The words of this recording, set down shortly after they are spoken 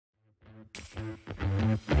All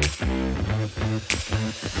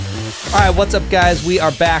right, what's up, guys? We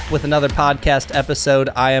are back with another podcast episode.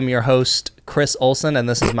 I am your host, Chris Olson, and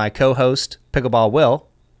this is my co-host, Pickleball Will,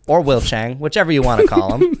 or Will Chang, whichever you want to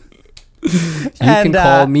call him. You can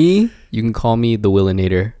call me the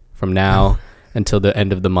Willinator from now until the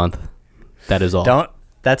end of the month. That is all.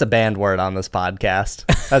 That's a banned word on this podcast.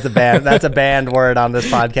 That's a banned word on this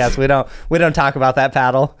podcast. We don't talk about that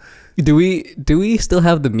paddle. Do we still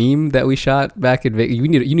have the meme that we shot back in Vegas? You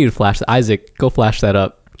need to flash that. Isaac, go flash that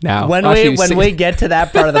up now. When we get to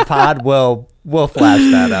that part of the pod, we'll flash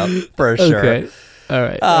that up for sure. Okay. All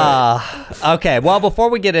right. Okay. Well, before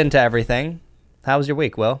we get into everything, how was your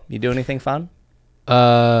week, Will? You do anything fun?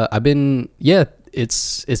 It's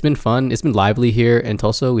been fun. It's been lively here in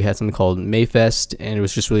Tulsa. We had something called Mayfest, and it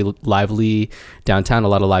was just really lively downtown. A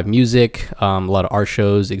lot of live music, a lot of art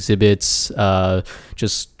shows, exhibits,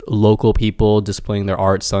 just local people displaying their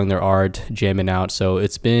art, selling their art, jamming out. So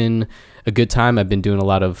it's been a good time. I've been doing a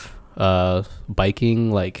lot of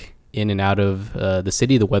biking, like in and out of the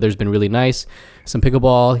city. The weather's been really nice. Some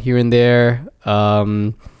pickleball here and there,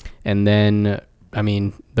 and then I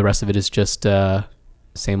mean the rest of it is just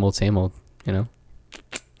same old, you know.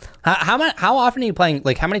 How often are you playing?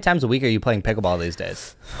 Like, how many times a week are you playing pickleball these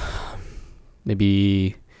days?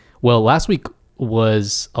 Last week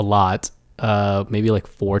was a lot. Maybe like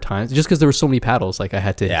 4 times, just because there were so many paddles. Like I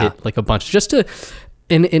had to hit like a bunch just to,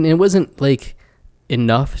 and it wasn't like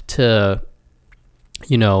enough to,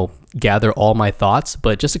 you know, gather all my thoughts,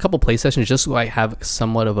 but just a couple play sessions just so I have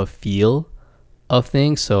somewhat of a feel of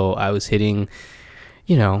things. So I was hitting,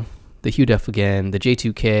 you know, the Hugh Def again, the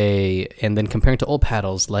J2K, and then comparing to old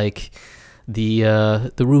paddles like the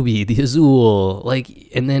Ruby, the Azul, like,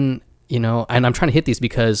 and then, you know, and I'm trying to hit these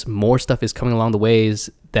because more stuff is coming along the ways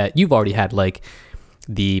that you've already had, like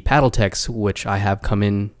the paddle techs, which I have come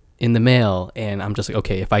in the mail, and I'm just like,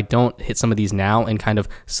 okay, if I don't hit some of these now and kind of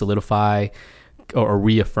solidify or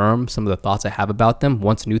reaffirm some of the thoughts I have about them,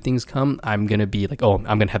 once new things come, I'm gonna be like, oh,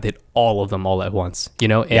 I'm gonna have to hit all of them all at once, you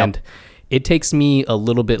know. And it takes me a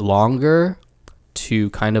little bit longer to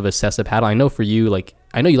kind of assess a paddle. I know for you, like,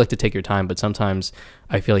 I know you like to take your time, but sometimes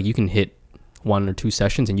I feel like you can hit 1 or 2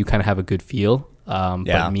 sessions and you kind of have a good feel.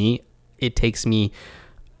 But me, it takes me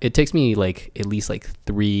like at least like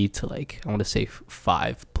 3 to like, I want to say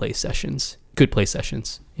 5 play sessions, good play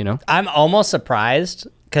sessions, you know? I'm almost surprised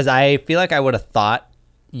because I feel like I would have thought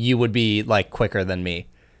you would be like quicker than me.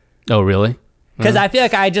 Oh, really? Because I feel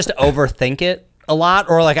like I just overthink it a lot,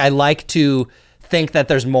 or like I like to think that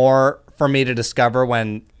there's more for me to discover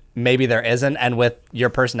when maybe there isn't. And with your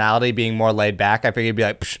personality being more laid back, I figured you'd be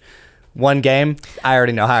like, psh, 1 game, I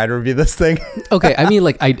already know how I'd review this thing. Okay, I mean,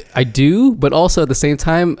 like I do, but also at the same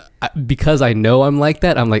time, because I know I'm like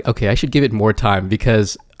that, I'm like, okay, I should give it more time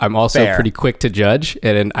because I'm also pretty quick to judge,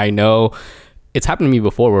 and I know it's happened to me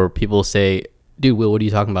before where people say, dude, Will, what are you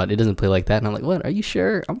talking about? It doesn't play like that. And I'm like, what? Are you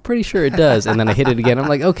sure? I'm pretty sure it does. And then I hit it again. I'm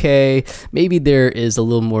like, okay, maybe there is a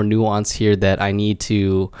little more nuance here that I need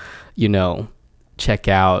to, you know, check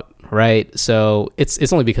out, right? So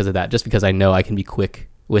it's only because of that, just because I know I can be quick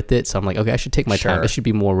with it. So I'm like, okay, I should take my time. I should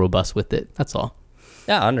be more robust with it. That's all.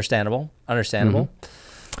 Yeah, understandable.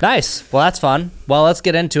 Nice. Well, that's fun. Well, let's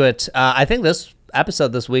get into it. I think this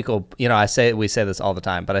episode this week will, you know, we say this all the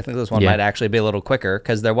time, but I think this one might actually be a little quicker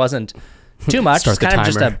because there wasn't too much. Start the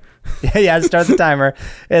timer. Start the timer.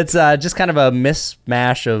 It's just kind of a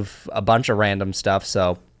mishmash of a bunch of random stuff,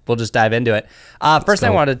 so we'll just dive into it. First thing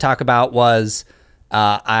I wanted to talk about was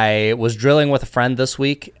I was drilling with a friend this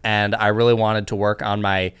week, and I really wanted to work on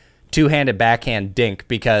my two-handed backhand dink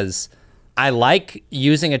because I like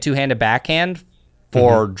using a two-handed backhand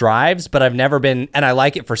for drives, but I've never been, and I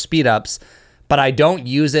like it for speed ups, but I don't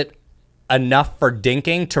use it enough for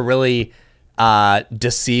dinking to really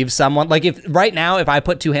deceive someone. Like if I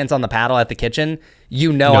put 2 hands on the paddle at the kitchen,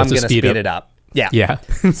 you know I'm going to speed it up. Yeah.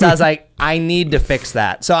 So I was like, I need to fix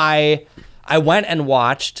that. So I went and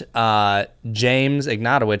watched James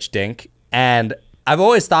Ignatowicz dink, and I've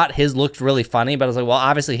always thought his looked really funny, but I was like, well,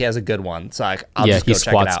 obviously he has a good one. So I'll just go check it out. He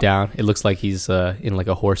squats down. It looks like he's in like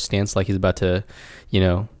a horse stance, like he's about to, you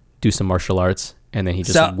know, do some martial arts, and then he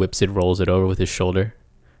just whips it, rolls it over with his shoulder.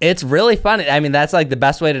 It's really funny. I mean, that's like the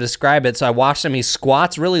best way to describe it. So I watched him. He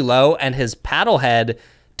squats really low, and his paddle head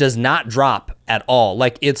does not drop at all.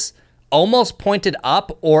 Like it's almost pointed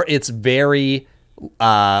up, or it's very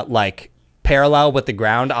like parallel with the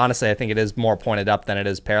ground. Honestly, I think it is more pointed up than it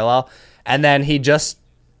is parallel. And then he just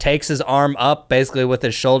takes his arm up basically with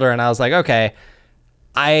his shoulder, and I was like, okay,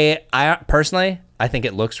 I personally, I think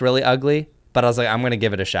it looks really ugly, but I was like, I'm going to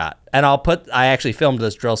give it a shot. And I actually filmed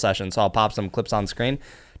this drill session, so I'll pop some clips on screen.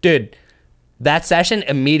 Dude, that session,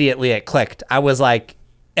 immediately it clicked. I was like,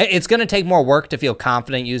 it's going to take more work to feel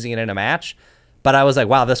confident using it in a match, but I was like,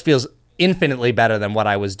 wow, this feels infinitely better than what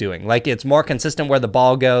I was doing. Like, it's more consistent where the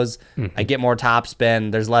ball goes. I get more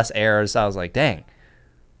topspin. There's less errors. So I was like, dang,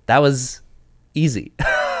 that was easy.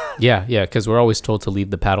 Yeah, because we're always told to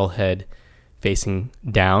leave the paddle head facing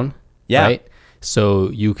down, right? So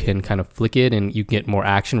you can kind of flick it and you get more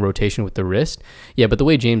action rotation with the wrist. Yeah, but the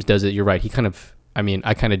way James does it, you're right. He kind of, I mean,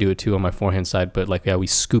 I kind of do it too on my forehand side, but like, yeah, we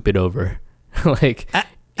scoop it over. Like,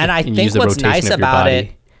 and I think what's nice about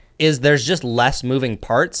it is there's just less moving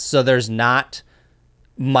parts, so there's not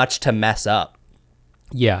much to mess up.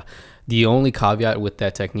 Yeah. The only caveat with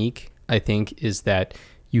that technique, I think, is that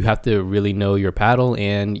you have to really know your paddle,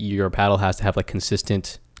 and your paddle has to have like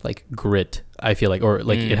consistent like grit, I feel like, or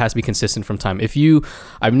like it has to be consistent from time. If you,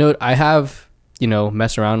 I have, you know,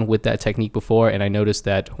 messed around with that technique before, and I noticed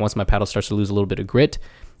that once my paddle starts to lose a little bit of grit,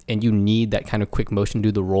 and you need that kind of quick motion to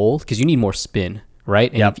do the roll, because you need more spin,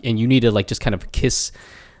 right? And, and you need to like just kind of kiss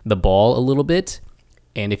the ball a little bit.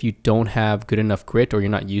 And if you don't have good enough grit, or you're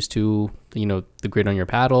not used to, you know, the grit on your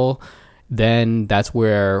paddle, then that's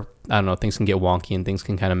where, I don't know, things can get wonky and things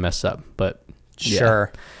can kind of mess up. But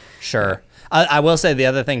sure. I will say the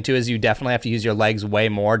other thing too is you definitely have to use your legs way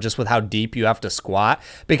more, just with how deep you have to squat,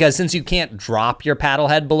 because since you can't drop your paddle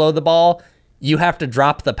head below the ball, you have to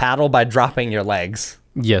drop the paddle by dropping your legs.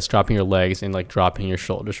 Yes, dropping your legs and like dropping your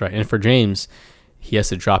shoulders, right? And for James, he has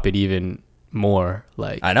to drop it even more,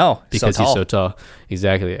 like, I know, because he's so tall.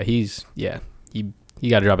 Exactly. You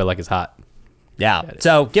got to drop it like it's hot. Yeah.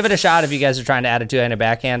 So give it a shot if you guys are trying to add a two-handed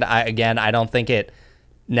backhand. I don't think it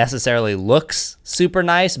necessarily looks super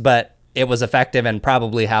nice, but it was effective and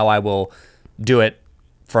probably how I will do it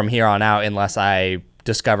from here on out, unless I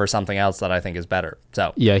discover something else that I think is better.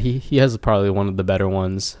 So yeah, he has probably one of the better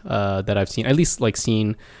ones that I've seen, at least like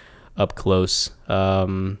seen up close.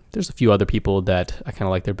 There's a few other people that I kind of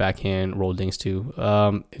like their backhand roll dings too.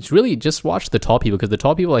 It's really just watch the tall people, because the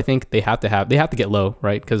tall people, I think they have to get low,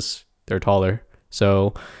 right? Because they're taller.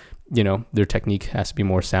 So, you know, their technique has to be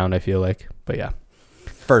more sound, I feel like. But yeah,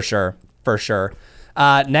 for sure.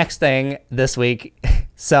 Next thing this week.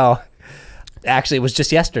 So actually it was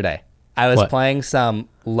just yesterday. I was playing some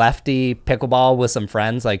lefty pickleball with some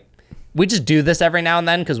friends. Like, we just do this every now and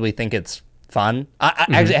then because we think it's fun.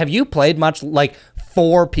 Actually, have you played much, like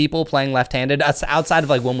 4 people playing left-handed outside of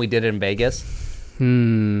like when we did it in Vegas?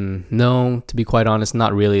 No, to be quite honest,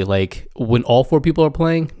 not really. Like, when all 4 people are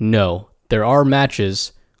playing, no. There are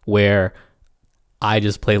matches where I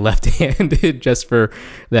just play left-handed just for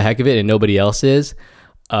the heck of it and nobody else is.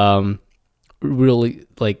 Really,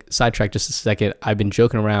 like, sidetrack just a second. I've been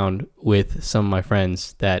joking around with some of my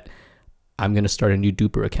friends that I'm going to start a new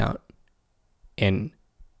duper account. And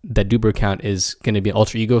that duper account is going to be an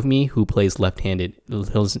alter ego of me who plays left-handed.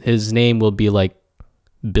 His name will be like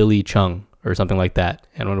Billy Chung or something like that.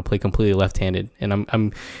 And I'm going to play completely left-handed. And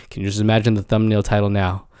can you just imagine the thumbnail title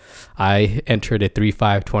now? I entered a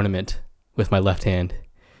 3-5 tournament with my left hand.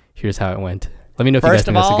 Here's how it went. Let me know if you guys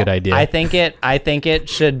think that's a good idea. I think it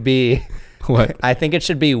should be what? I think it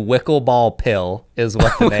should be Pickleball Pill is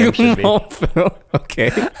what the name should be.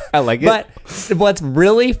 Okay. I like it. But what's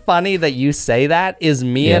really funny that you say that is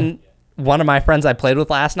me and one of my friends I played with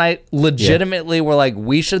last night legitimately were like,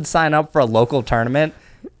 we should sign up for a local tournament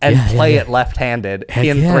and play it left-handed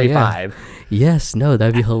in 3-5. Yes, no,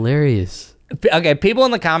 that'd be hilarious. Okay, people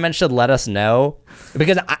in the comments should let us know,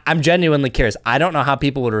 because I'm genuinely curious. I don't know how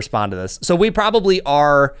people would respond to this. So we probably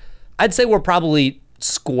are, I'd say we're probably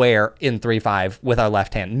square in 3-5 with our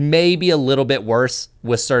left hand. Maybe a little bit worse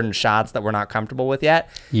with certain shots that we're not comfortable with yet.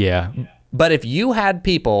 Yeah. But if you had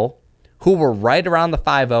people who were right around the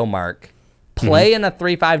 5-0 mark play in a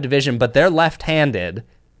 3-5 division, but they're left-handed,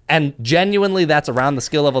 and genuinely that's around the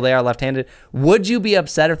skill level they are left-handed, would you be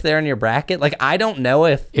upset if they're in your bracket? Like, I don't know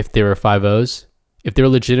if they were 5-0s, if they're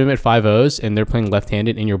legitimate 5-0s and they're playing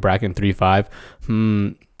left-handed in your bracket in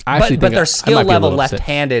 3-5. But their skill level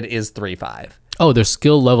left-handed is 3-5. Oh, their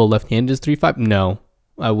skill level left-handed is 3-5? No,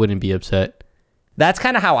 I wouldn't be upset. That's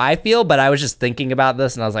kind of how I feel, but I was just thinking about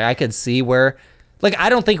this and I was like, I could see where, like, I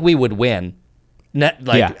don't think we would win. I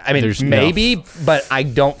mean, maybe, but I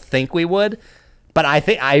don't think we would. But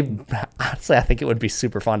honestly, I think it would be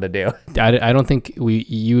super fun to do. I don't think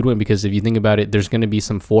you would win, because if you think about it, there's going to be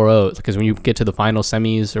some 4-0s, because when you get to the final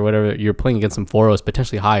semis or whatever, you're playing against some 4-0s,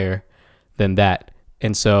 potentially higher than that.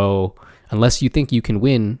 And so unless you think you can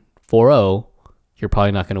win 4-0, you're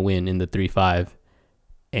probably not going to win in the 3-5.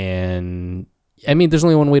 And I mean, there's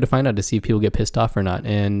only one way to find out, to see if people get pissed off or not.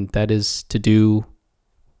 And that is to do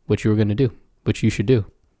what you were going to do, which you should do.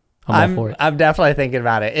 I'm all for it. I'm definitely thinking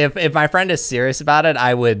about it. If my friend is serious about it,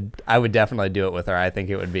 I would definitely do it with her. I think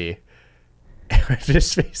it would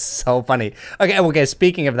just be so funny. Okay.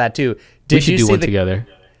 Speaking of that too, We should do one together.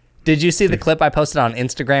 Did you see the clip I posted on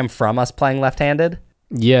Instagram from us playing left-handed?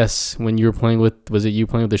 Yes, when you were playing with, was it you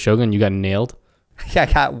playing with the Shogun? You got nailed. Yeah,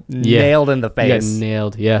 I got nailed in the face. You got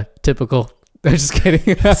nailed. Yeah, typical. I'm just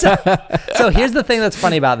kidding. So here's the thing that's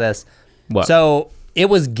funny about this. What? So it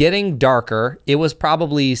was getting darker. It was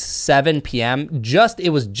probably 7 p.m.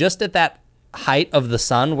 It was just at that height of the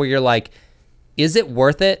sun where you're like, is it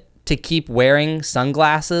worth it to keep wearing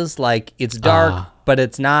sunglasses? Like, it's dark, but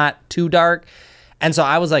it's not too dark. And so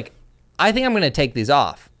I was like, I think I'm going to take these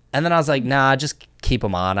off. And then I was like, nah, just keep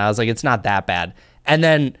them on. I was like, it's not that bad. And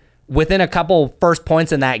then within a couple first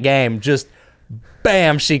points in that game, just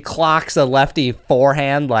bam, she clocks a lefty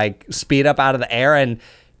forehand, like speed up out of the air. And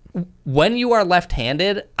when you are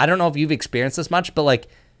left-handed, I don't know if you've experienced this much, but like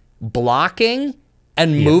blocking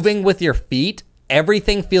and moving with your feet,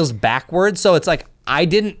 everything feels backwards. So it's like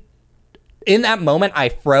in that moment, I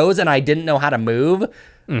froze and I didn't know how to move.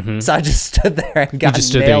 So I just stood there and got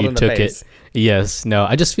nailed in the face. Yes. No,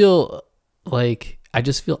 I just feel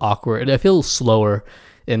awkward. I feel slower,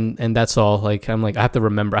 and that's all. Like, I'm like, I have to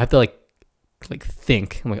remember. I have to like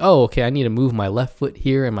think. I'm like, oh, okay, I need to move my left foot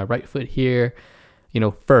here and my right foot here,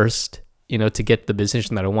 first, to get the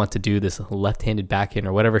position that I want to do this left-handed backhand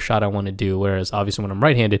or whatever shot I want to do. Whereas obviously when I'm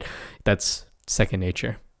right-handed, that's second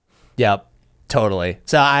nature. Yep, totally.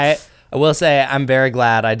 So I will say I'm very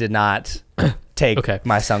glad I did not take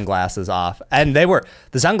my sunglasses off. And the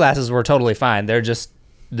sunglasses were totally fine. They're just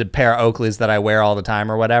the pair of Oakleys that I wear all the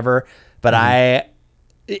time or whatever. But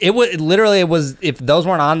it was, if those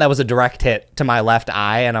weren't on, that was a direct hit to my left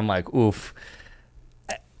eye. And I'm like, oof.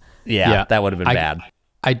 Yeah, that would have been bad.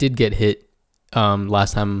 I did get hit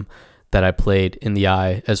last time that I played in the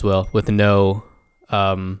eye as well with no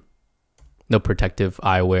protective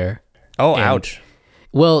eyewear. Oh, ouch.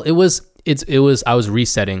 Well, it was I was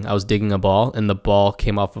resetting. I was digging a ball and the ball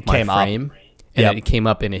came off of my frame and then it came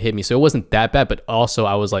up and it hit me. So it wasn't that bad, but also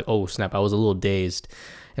I was like, oh snap, I was a little dazed.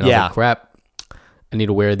 And I was like, crap, I need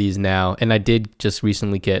to wear these now. And I did just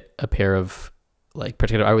recently get a pair of like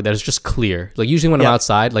protective eyewear that is just clear. Like usually when I'm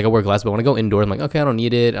outside, like I wear glasses, but when I go indoors, I'm like, okay, I don't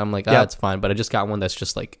need it. I'm like, it's fine. But I just got one that's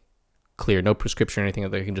just like clear, no prescription or anything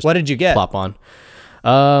that I can just What did you get? Plop on.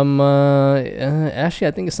 Actually,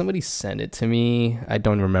 I think somebody sent it to me. I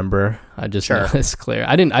don't remember. I just know it's clear.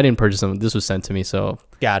 I didn't purchase them. This was sent to me, so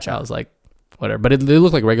gotcha. I was like, whatever. But they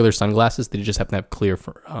look like regular sunglasses. They just happen to have clear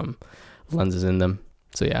lenses in them.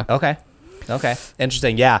 So yeah. Okay.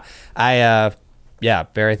 Interesting. Yeah.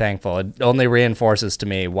 Very thankful. It only reinforces to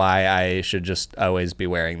me why I should just always be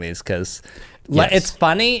wearing these because it's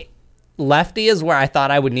funny. Lefty is where I thought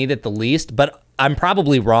I would need it the least, but I'm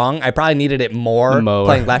probably wrong. I probably needed it more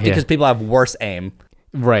playing lefty because people have worse aim.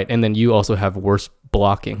 Right, and then you also have worse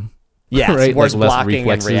blocking. Yeah, right? Worse like blocking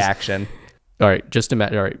and reaction. All right, just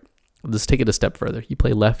imagine. All right, let's take it a step further. You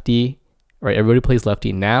play lefty, right? Everybody plays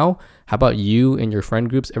lefty. Now, how about you and your friend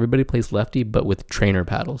groups? Everybody plays lefty, but with trainer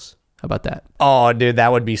paddles. How about that? Oh, dude,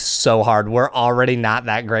 that would be so hard. We're already not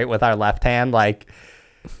that great with our left hand. Like,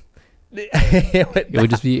 it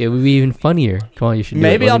would be even funnier. Come on, you should do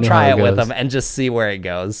maybe it. I'll try it with them and just see where it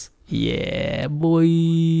goes. Yeah,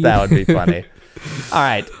 boy. That would be funny. All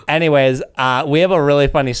right. Anyways, we have a really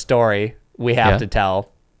funny story we have to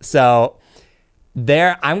tell. So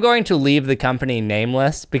I'm going to leave the company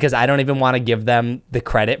nameless because I don't even want to give them the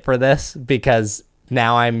credit for this because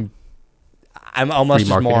now I'm almost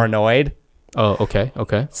just more annoyed. Oh,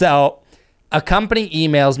 okay. So a company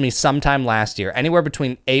emails me sometime last year, anywhere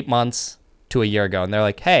between 8 months to a year ago. And they're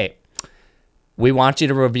like, hey, we want you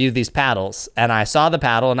to review these paddles. And I saw the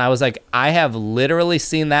paddle and I was like, I have literally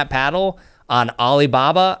seen that paddle on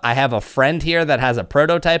Alibaba. I have a friend here that has a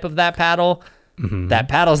prototype of that paddle. That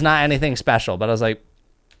paddle's not anything special. But I was like,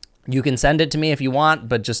 you can send it to me if you want,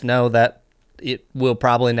 but just know that it will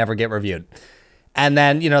probably never get reviewed. And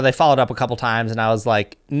then, they followed up a couple times and I was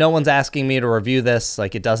like, no one's asking me to review this.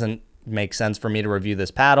 Like, it doesn't make sense for me to review this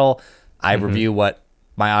paddle. I review what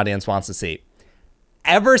my audience wants to see.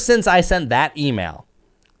 Ever since I sent that email,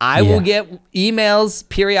 I will get emails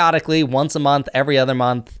periodically, once a month, every other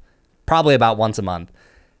month, probably about once a month,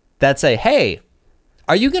 that say, hey,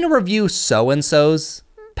 are you going to review so-and-so's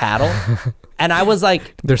paddle? And I was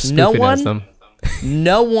like, no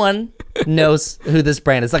one knows who this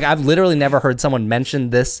brand is. Like, I've literally never heard someone mention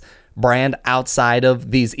this brand outside of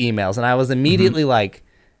these emails. And I was immediately like,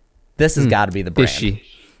 this has got to be the brand. Fishy.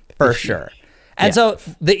 For sure. And so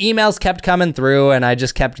the emails kept coming through and I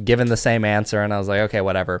just kept giving the same answer. And I was like, okay,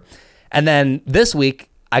 whatever. And then this week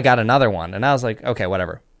I got another one. And I was like, okay,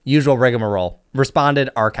 whatever. Usual rigmarole. Responded,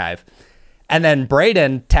 archive. And then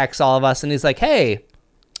Braydon texts all of us and he's like, hey,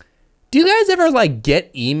 do you guys ever like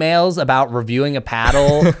get emails about reviewing a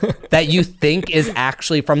paddle that you think is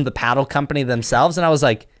actually from the paddle company themselves? And I was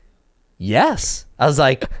like, yes. I was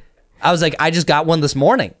like, I just got one this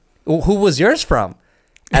morning. Who was yours from?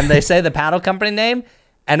 And they say the paddle company name,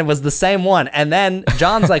 and it was the same one. And then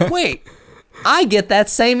John's like, wait, I get that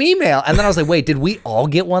same email. And then I was like, wait, did we all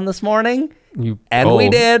get one this morning? We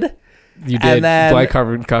did. You did. Black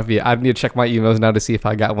carbon copy. I need to check my emails now to see if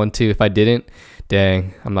I got one too. If I didn't,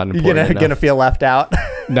 dang, I'm not important. You're gonna feel left out.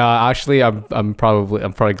 No, actually, I'm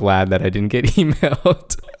probably glad that I didn't get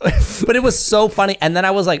emailed. But it was so funny. And then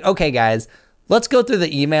I was like, okay, guys, let's go through the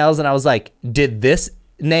emails. And I was like, did this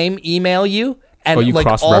name email you? And you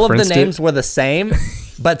like all of the names it? were the same,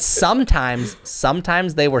 but sometimes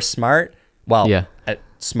they were smart. Well, yeah,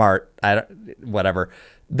 smart. Whatever.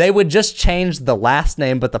 They would just change the last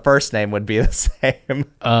name, but the first name would be the same.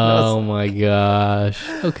 Oh my gosh.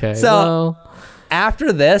 Okay. So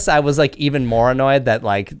after this, I was like even more annoyed that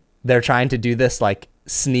like they're trying to do this like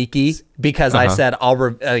sneaky because I said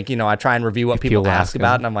I try and review what people ask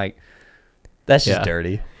about, and I'm like, that's just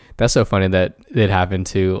dirty. That's so funny that it happened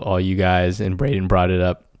to all you guys, and Braydon brought it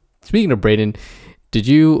up. Speaking of Braydon, did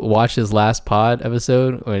you watch his last pod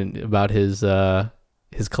episode about his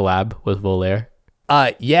collab with Volair?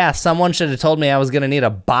 Yeah, someone should have told me I was gonna need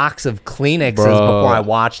a box of Kleenexes before I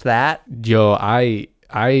watched that. Yo, I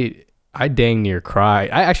dang near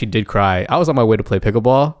cried. I actually did cry. I was on my way to play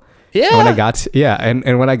pickleball. Yeah. And when I got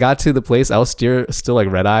and when I got to the place, I was still like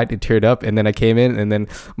red eyed and teared up. And then I came in, and then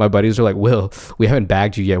my buddies were like, "Will, we haven't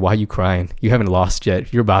bagged you yet. Why are you crying? You haven't lost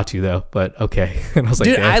yet. You're about to though." But okay. And I was like,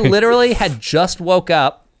 dude, dang. I literally had just woke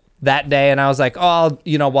up that day, and I was like, oh,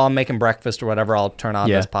 while I'm making breakfast or whatever, I'll turn on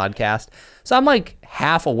this podcast. So I'm like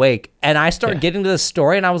half awake, and I start getting to this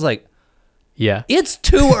story, and I was like, yeah, it's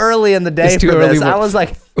too early in the day for this. I was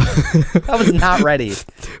like, I was not ready.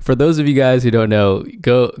 For those of you guys who don't know,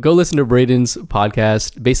 go listen to Braydon's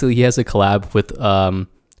podcast. Basically, he has a collab with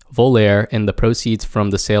Volair, and the proceeds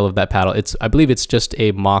from the sale of that paddle, I believe it's just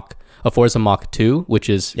a Forza Mach 2, which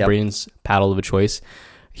is Braydon's paddle of choice.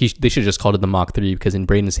 They should have just called it the Mach 3 because in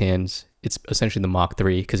Braydon's hands, it's essentially the Mach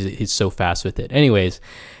 3 because he's so fast with it. Anyways,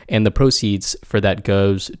 and the proceeds for that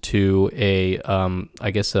goes to a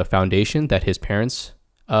foundation that his parents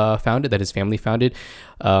founded, that his family founded,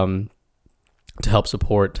 to help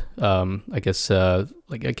support, cancer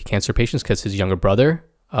patients because his younger brother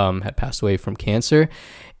had passed away from cancer.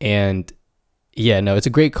 And yeah, no, it's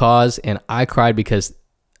a great cause. And I cried because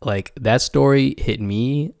like that story hit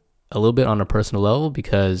me a little bit on a personal level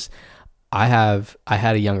because I had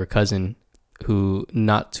a younger cousin who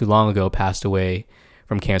not too long ago passed away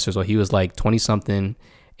from cancer. So he was like 20 something,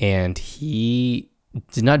 and he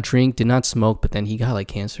did not drink, did not smoke, but then he got like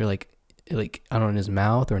cancer, like I don't know, in his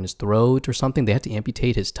mouth or in his throat or something. They had to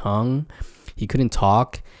amputate his tongue. He couldn't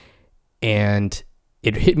talk. And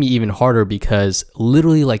it hit me even harder because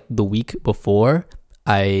literally like the week before,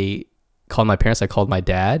 I called my parents, I called my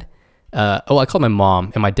dad. I called my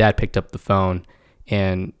mom, and my dad picked up the phone.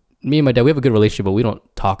 And me and my dad, we have a good relationship, but we don't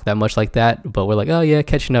talk that much like that. But we're like, oh yeah,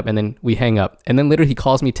 catching up. And then we hang up. And then literally he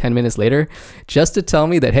calls me 10 minutes later just to tell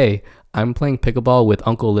me that, hey, I'm playing pickleball with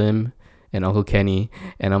Uncle Lim and Uncle Kenny.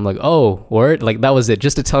 And I'm like, oh, word? Like that was it.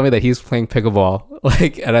 Just to tell me that he's playing pickleball.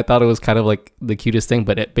 Like, and I thought it was kind of like the cutest thing.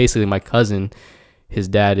 But basically my cousin, his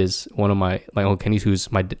dad is one of my Uncle Kenny's who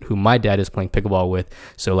my dad is playing pickleball with.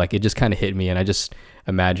 So like it just kind of hit me, and I just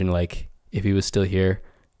imagine like if he was still here,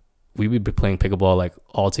 we would be playing pickleball like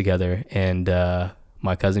all together. And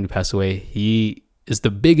my cousin who passed away, he is the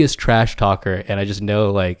biggest trash talker, and I just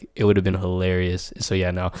know like it would have been hilarious. So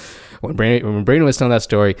yeah, no, when Braydon was telling that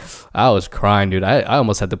story, I was crying, dude. I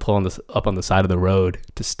almost had to pull up on the side of the road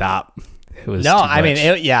to stop. It was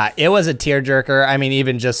it was a tearjerker. I mean,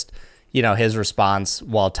 even just his response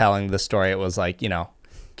while telling the story, it was like, you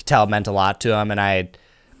could tell it meant a lot to him. And I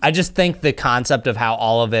just think the concept of how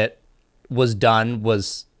all of it was done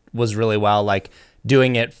was really well, like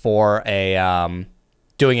doing it for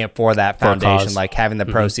that foundation, like having the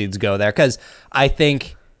proceeds go there. Cause I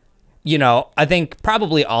think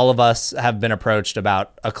probably all of us have been approached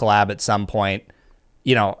about a collab at some point,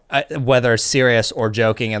 whether serious or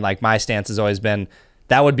joking. And like my stance has always been,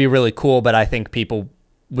 that would be really cool. But I think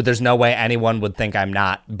there's no way anyone would think I'm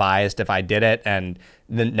not biased if I did it. And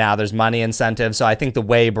then now there's money incentive. So I think the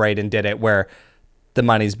way Braydon did it, where the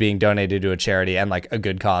money's being donated to a charity and like a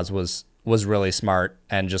good cause, was really smart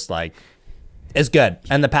and just like, it's good.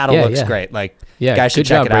 And the paddle looks great. Like, guys should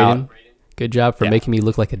check it out. Good job for making me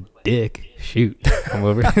look like a dick. Shoot. I'm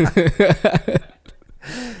over.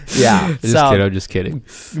 Yeah. I'm just kidding.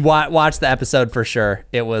 Watch the episode for sure.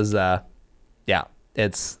 It was, or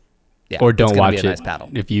don't watch it nice paddle.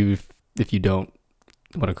 if you don't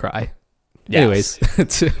want to cry. Yes.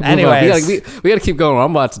 Anyways, we got to keep going. I'm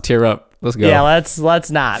about to tear up. Let's go. Yeah, let's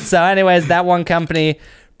not. So anyways, that one company,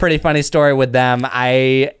 pretty funny story with them.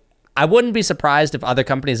 I wouldn't be surprised if other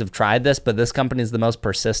companies have tried this, but this company is the most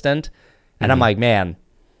persistent. And I'm like, man,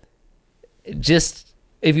 just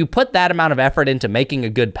if you put that amount of effort into making a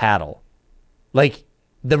good paddle, like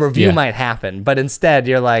the review might happen, but instead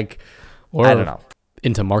you're like, I don't know,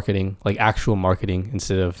 into marketing, like actual marketing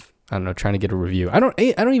instead of, I don't know, trying to get a review. I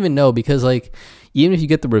don't even know, because like, even if you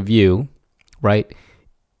get the review, right?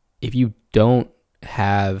 If you don't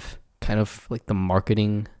have kind of like the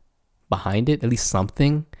marketing behind it, at least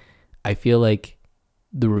something, I feel like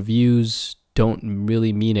the reviews don't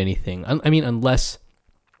really mean anything. I guess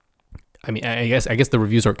the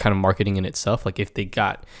reviews are kind of marketing in itself. Like if they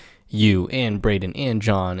got you and Braydon and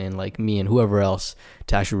John and like me and whoever else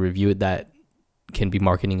to actually review it, that can be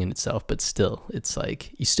marketing in itself. But still, it's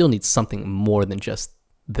like you still need something more than just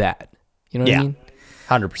that. You know what I mean?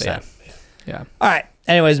 100%. Yeah. All right.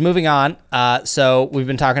 Anyways, moving on. So we've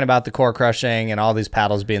been talking about the core crushing and all these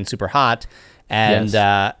paddles being super hot. And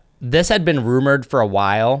this had been rumored for a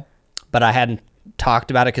while, but I hadn't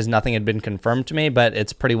talked about it because nothing had been confirmed to me. But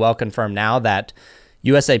it's pretty well confirmed now that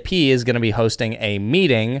USAP is going to be hosting a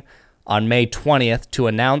meeting on May 20th to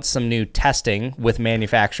announce some new testing with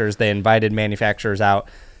manufacturers. They invited manufacturers out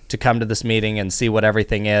to come to this meeting and see what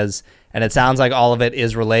everything is. And it sounds like all of it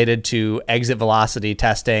is related to exit velocity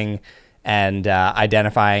testing and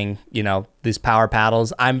identifying, these power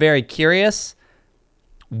paddles. I'm very curious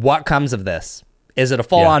what comes of this. Is it a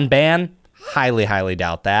full-on ban? Highly, highly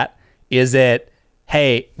doubt that. Is it,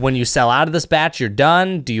 hey, when you sell out of this batch, you're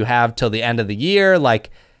done? Do you have till the end of the year? Like,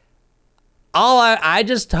 I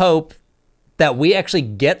just hope that we actually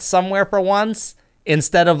get somewhere for once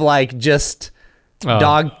instead of like just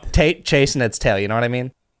dog chasing its tail. You know what I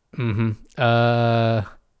mean? Mm-hmm.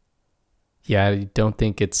 Yeah, I don't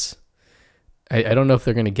think it's. I don't know if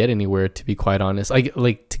they're going to get anywhere, to be quite honest. I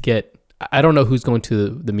don't know who's going to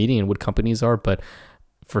the meeting and what companies are, but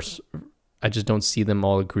I just don't see them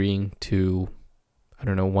all agreeing to, I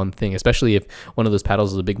don't know, one thing, especially if one of those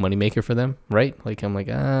paddles is a big moneymaker for them, right? Like, I'm like,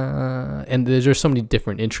 and there's so many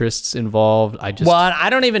different interests involved. I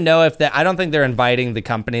don't even know if I don't think they're inviting the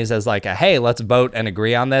companies as like hey, let's vote and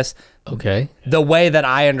agree on this. Okay. The way that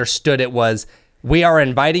I understood it was, we are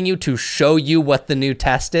inviting you to show you what the new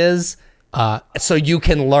test is, so you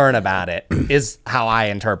can learn about it, is how I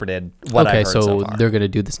interpreted what I heard so far. They're going to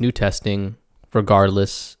do this new testing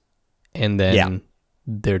regardless, and then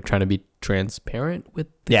they're trying to be transparent with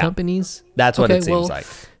the companies. That's what it seems like.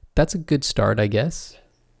 That's a good start, I guess.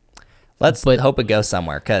 Let's hope it goes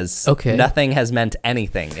somewhere, because nothing has meant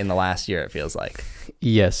anything in the last year, it feels like.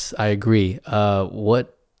 Yes, I agree.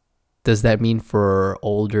 What does that mean for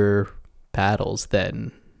older paddles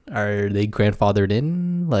then? Are they grandfathered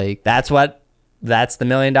in? Like, that's the $1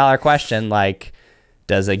 million question. Like,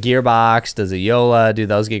 does a gearbox, does a Yola, do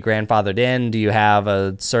those get grandfathered in? Do you have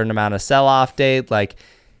a certain amount of sell-off date? Like,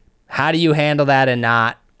 how do you handle that and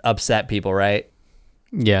not upset people, right?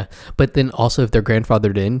 Yeah, but then also if they're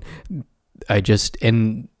grandfathered in,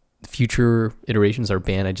 and future iterations are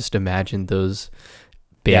banned, I just imagine those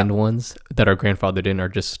banned ones that are grandfathered in are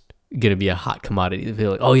just going to be a hot commodity.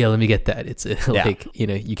 They're like, oh yeah, let me get that. It's like,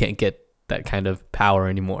 you can't get that kind of power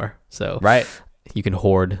anymore. So you can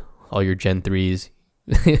hoard all your Gen 3s.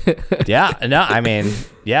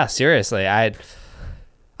 Seriously. I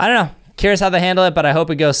don't know. Curious how they handle it, but I hope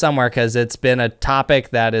it goes somewhere, because it's been a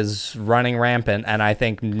topic that is running rampant, and I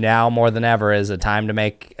think now more than ever is a time to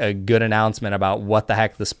make a good announcement about what the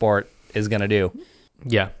heck the sport is going to do.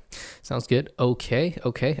 Yeah. Sounds good. Okay.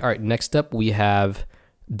 All right. Next up, we have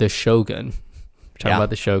the Shogun. Talking about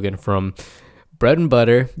the Shogun from Bread and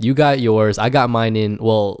Butter. You got yours. I got mine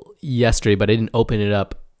yesterday, but I didn't open it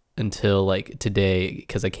up until like today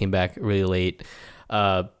because I came back really late.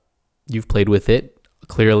 You've played with it,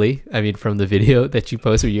 clearly. I mean, from the video that you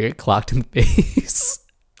posted where you get clocked in the face.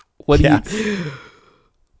 What do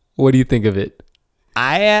you think of it?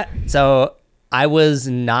 I was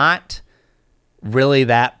not really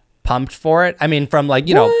that pumped for it. I mean, from like,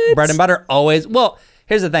 Bread and Butter always,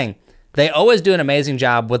 here's the thing. They always do an amazing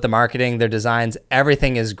job with the marketing, their designs,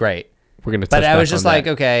 everything is great. We're going to touch But I was just like,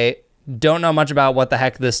 okay, don't know much about what the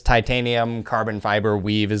heck this titanium carbon fiber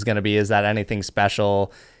weave is going to be. Is that anything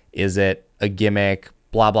special? Is it a gimmick?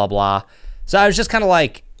 Blah, blah, blah. So I was just kind of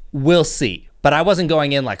like, we'll see. but I wasn't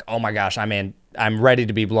going in like, oh my gosh, I'm ready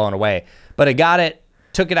to be blown away. But I got it,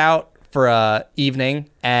 took it out for a evening,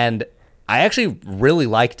 and I actually really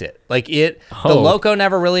liked it. Like the Loco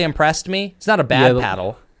never really impressed me. It's not a bad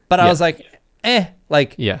paddle, but I was like,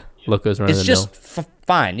 like Loco's running. It's just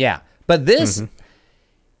fine, yeah. But this,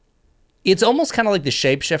 it's almost kind of like the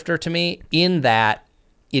shapeshifter to me in that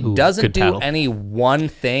it doesn't do any one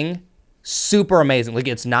thing super amazing. Like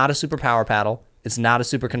it's not a super power paddle. It's not a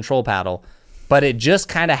super control paddle, but it just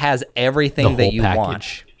kind of has everything that you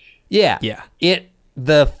want. Yeah. Yeah.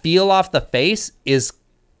 The feel off the face is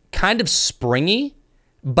kind of springy,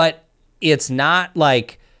 but it's not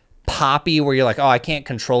like poppy where you're like, oh, I can't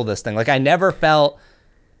control this thing. Like I never felt,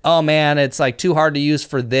 oh man, it's like too hard to use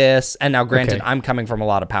for this. And now granted, I'm coming from a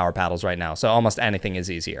lot of power paddles right now, so almost anything is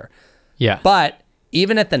easier. Yeah. But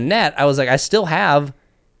even at the net, I was like, I still have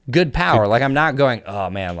good power. Like I'm not going, oh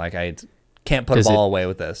man, like I can't put a ball away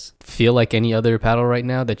with this. Feel like any other paddle right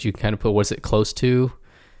now that you kind of put, what's it close to?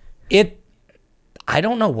 I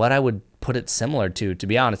don't know what I would put it similar to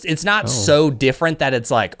be honest. It's not so different that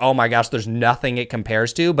it's like, oh my gosh, there's nothing it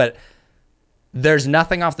compares to, but there's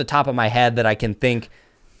nothing off the top of my head that I can think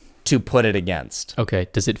to put it against. Okay.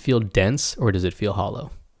 Does it feel dense or does it feel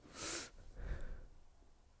hollow?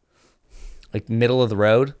 Like middle of the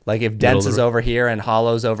road? Like if dense is over here and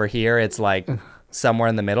hollow's over here, it's like somewhere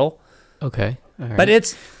in the middle. Okay. All right.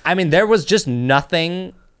 But there was just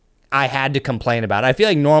nothing I had to complain about. I feel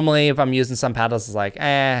like normally if I'm using some paddles, it's like,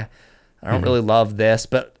 I don't really love this.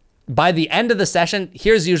 But by the end of the session,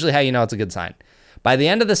 here's usually how you know it's a good sign. By the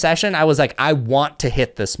end of the session, I was like, I want to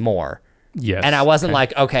hit this more. Yes. And I wasn't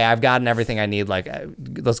like, okay, I've gotten everything I need. Like,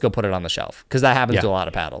 let's go put it on the shelf. Because that happens to a lot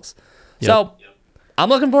of paddles. Yep. So I'm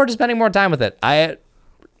looking forward to spending more time with it.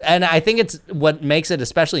 And I think it's what makes it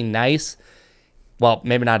especially nice. Well,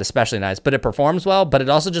 maybe not especially nice, but it performs well, but it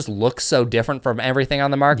also just looks so different from everything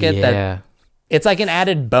on the market that it's like an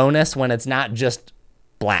added bonus when it's not just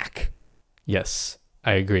black. Yes,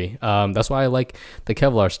 I agree. That's why I like the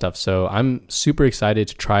Kevlar stuff. So I'm super excited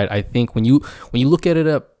to try it. I think when you look at it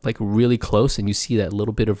up like really close and you see that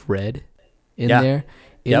little bit of red in there,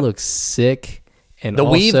 it looks sick. And the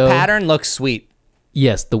weave pattern looks sweet.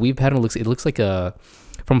 Yes, the weave pattern looks like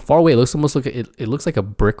from far away, it looks almost like it looks like a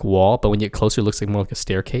brick wall, but when you get closer, it looks like more like a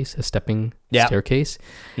staircase, a stepping staircase.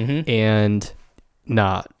 And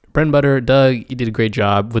Bread Butter, Doug, you did a great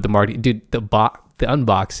job with the marketing, dude. The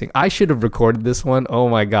unboxing, I should have recorded this one. Oh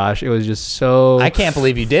my gosh, it was just so. I can't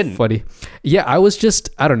believe you didn't. Funny. Yeah, I was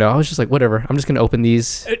just like, whatever. I'm just gonna open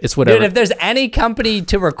these. It's whatever. Dude, if there's any company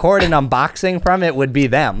to record an unboxing from, it would be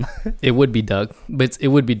them. It would be Doug, but it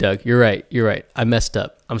would be Doug. You're right. I messed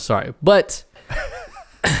up. I'm sorry, but.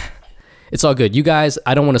 It's all good. You guys,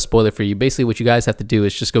 I don't want to spoil it for you. Basically, what you guys have to do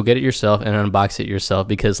is just go get it yourself and unbox it yourself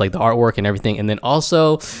because like the artwork and everything. And then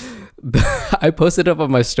also, I posted up on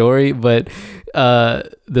my story, but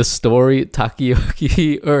the story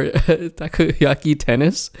takoyaki or takoyaki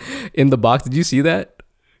tennis in the box. Did you see that?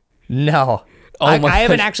 No. I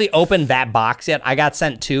haven't actually opened that box yet. I got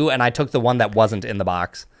sent two, and I took the one that wasn't in the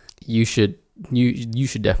box. You should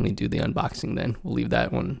definitely do the unboxing then. We'll leave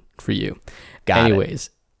that one for you. Anyways.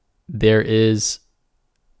 There is,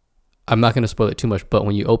 I'm not going to spoil it too much, but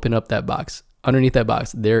when you open up that box, underneath that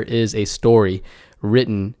box, there is a story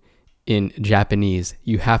written in Japanese.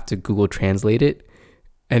 You have to Google Translate it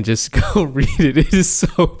and just go read it. It is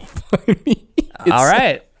so funny. All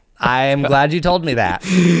right. I'm glad you told me that.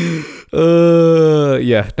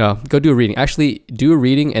 Go do a reading. Actually, do a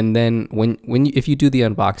reading, and then if you do the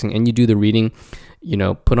unboxing and you do the reading,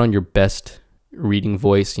 put on your best reading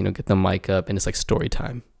voice, get the mic up, and it's like story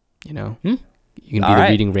time. You can be the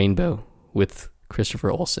Reading Rainbow with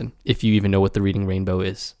Christopher Olsen, if you even know what the Reading Rainbow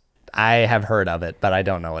is. I have heard of it, but I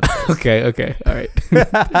don't know what it is. Okay, all right.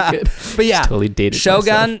 Good. But yeah, totally dated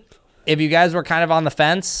Shogun, myself. If you guys were kind of on the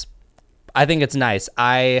fence, I think it's nice.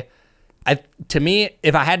 To me,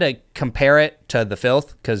 if I had to compare it to the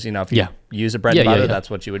Filth, because if you use a Bread and Butter,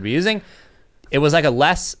 that's what you would be using. It was like a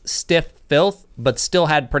less stiff Filth, but still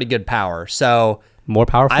had pretty good power. So more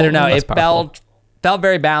powerful. I don't know. It felt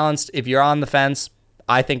very balanced. If you're on the fence,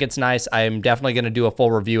 I think it's nice. I'm definitely going to do a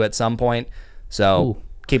full review at some point. So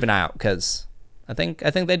keep an eye out because I think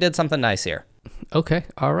they did something nice here. Okay.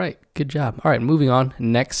 All right. Good job. All right. Moving on.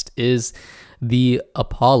 Next is the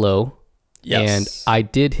Apollo. Yes. And I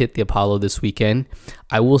did hit the Apollo this weekend.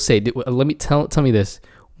 I will say, tell me this.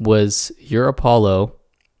 Was your Apollo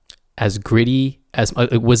as gritty as,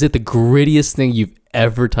 was it the grittiest thing you've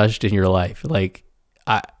ever touched in your life? Like,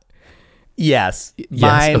 Yes.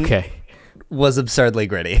 Mine was absurdly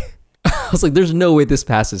gritty. was like, there's no way this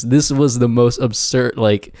passes. This was the most absurd.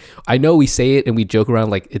 Like, I know we say it and we joke around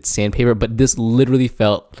like it's sandpaper, but this literally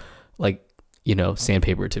felt like, you know,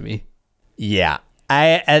 sandpaper to me. Yeah.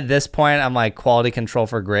 At this point, I'm like, quality control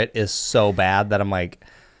for grit is so bad that I'm like,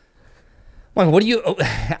 what do you...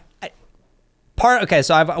 Okay,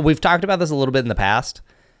 so we've talked about this a little bit in the past,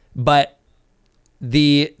 but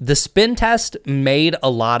the spin test made a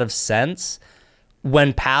lot of sense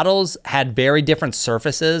when paddles had very different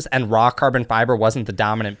surfaces and raw carbon fiber wasn't the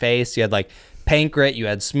dominant face. You had like paint grit, you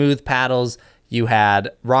had smooth paddles, you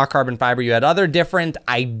had raw carbon fiber, you had other different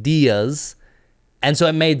ideas. And so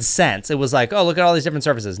it made sense. It was like, oh, look at all these different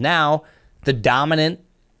surfaces. Now, the dominant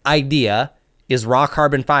idea is raw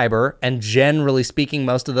carbon fiber, and generally speaking,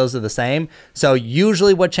 most of those are the same. So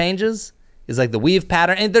usually what changes is like the weave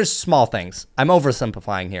pattern, and there's small things. I'm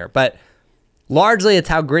oversimplifying here, but largely it's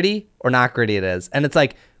how gritty or not gritty it is. And it's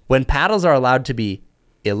like when paddles are allowed to be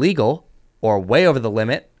illegal or way over the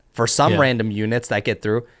limit for some random units that get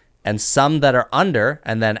through and some that are under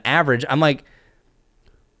and then average, I'm like,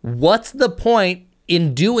 what's the point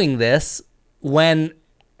in doing this when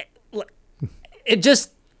it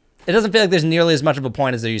doesn't feel like there's nearly as much of a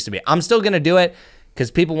point as there used to be. I'm still going to do it because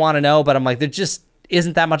people want to know, but I'm like, there just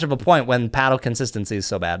isn't that much of a point when paddle consistency is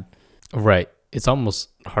so bad. Right. It's almost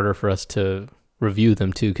harder for us to review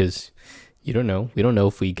them too, because you don't know. We don't know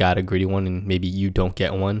if we got a gritty one and maybe you don't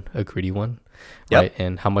get a gritty one. Right.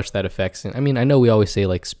 And how much that affects. I mean, I know we always say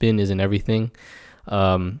like spin isn't everything.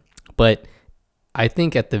 But I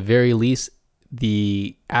think at the very least,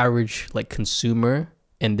 the average like consumer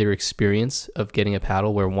and their experience of getting a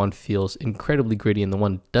paddle where one feels incredibly gritty and the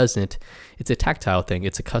one doesn't, it's a tactile thing.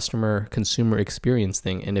 It's a consumer experience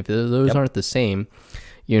thing. And if those aren't the same,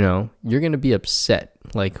 you know, you're going to be upset.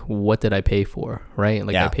 Like, what did I pay for? Right?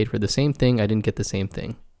 Like I paid for the same thing. I didn't get the same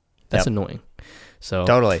thing. That's annoying. So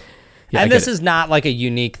totally. Yeah, and this is not like a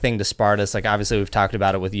unique thing to Spartus. Like obviously we've talked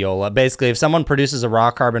about it with Yola. Basically, if someone produces a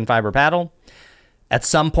raw carbon fiber paddle, at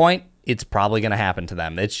some point, it's probably going to happen to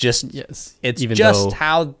them. It's just, it's just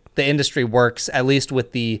how the industry works, at least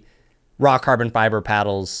with the raw carbon fiber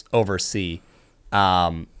paddles overseas.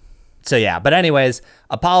 So yeah, but anyways,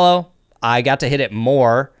 Apollo, I got to hit it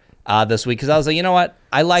more this week because I was like, you know what?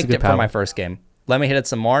 I liked it for my first game. Let me hit it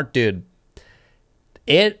some more. Dude,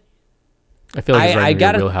 I feel like it's right in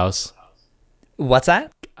your wheelhouse. What's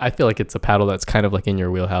that? I feel like it's a paddle that's kind of like in your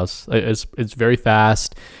wheelhouse. It's very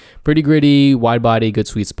fast. Pretty gritty, wide body, good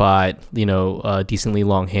sweet spot, you know, decently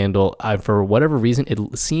long handle. For whatever reason, it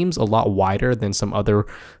seems a lot wider than some other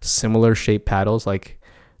similar shaped paddles, like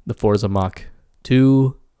the Forza Mach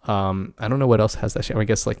 2. I don't know what else has that shape. I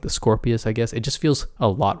guess like the Scorpius, I guess. It just feels a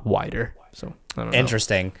lot wider. So, I don't know.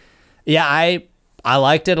 Interesting. Yeah, I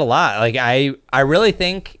liked it a lot. Like, I really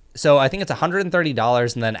think, so I think it's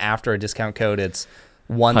 $130, and then after a discount code, it's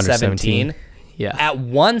 $117. Yeah. At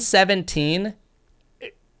 $117...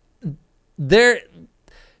 they're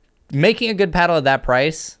making a good paddle at that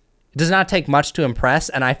price. It does not take much to impress,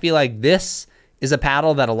 and I feel like this is a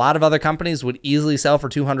paddle that a lot of other companies would easily sell for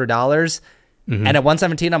 $200. And at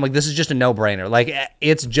 $117, I'm like, this is just a no-brainer. Like,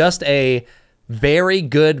 it's just a very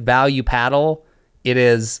good value paddle. It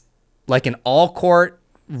is like an all-court,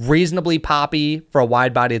 reasonably poppy for a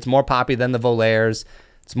wide body. It's more poppy than the Volairs.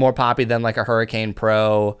 It's more poppy than like a Hurricane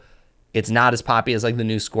Pro. It's not as poppy as like the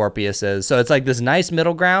new Scorpius is. So it's like this nice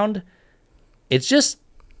middle ground. It's just,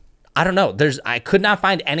 I don't know. I could not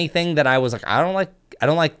find anything that I was like, I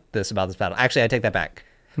don't like this about this paddle. Actually, I take that back.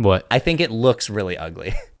 What? I think it looks really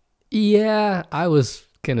ugly. Yeah, I was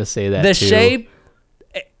going to say that the too. Shape,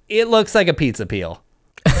 it looks like a pizza peel.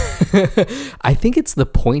 I think it's the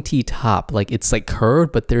pointy top. Like it's like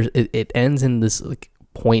curved, but it ends in this like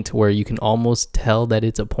point where you can almost tell that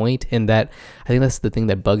it's a point, and that I think that's the thing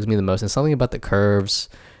that bugs me the most. And something about the curves,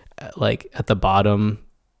 like at the bottom,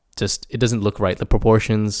 just it doesn't look right. The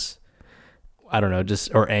proportions, I don't know,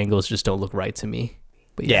 or angles just don't look right to me.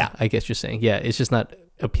 But yeah, I guess you're saying, yeah, it's just not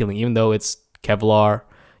appealing. Even though it's Kevlar,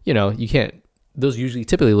 you know, you can't. Those usually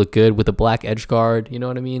typically look good with a black edge guard. You know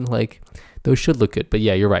what I mean? Like those should look good. But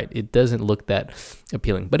yeah, you're right. It doesn't look that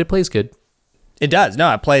appealing, but it plays good. It does.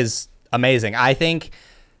 No, it plays amazing. I think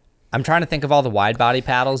I'm trying to think of all the wide body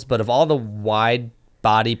paddles, but of all the wide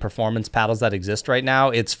body performance paddles that exist right now,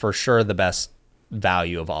 it's for sure the best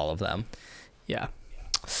value of all of them. Yeah.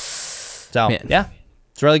 So yeah,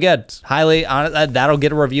 it's really good. Highly honest. That'll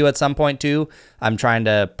get a review at some point too. I'm trying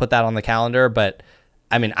to put that on the calendar, but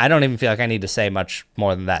I mean, I don't even feel like I need to say much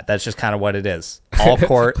more than that. That's just kind of what it is. All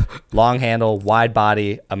court, long handle, wide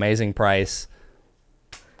body, amazing price.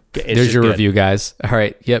 There's your review, guys. All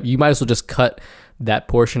right. Yep. You might as well just cut that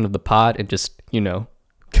portion of the pod and just, you know,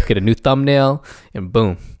 get a new thumbnail, and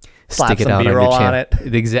boom. Slap Stick it some out on your B-roll on channel.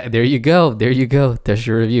 it. Exactly. There you go. There you go. There's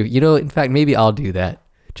your review. You know, in fact, maybe I'll do that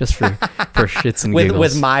just for shits and giggles.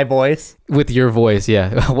 With my voice. With your voice,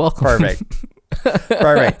 yeah. Welcome. Perfect.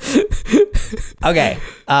 Perfect. Okay.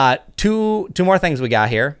 Two more things we got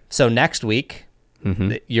here. So next week,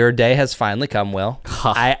 your day has finally come, Will.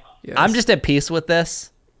 I'm just at peace with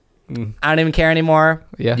this. I don't even care anymore.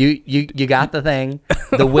 Yeah. You got the thing.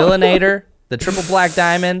 The Willinator, the triple black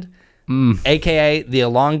diamond, aka the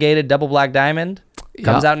elongated double black diamond,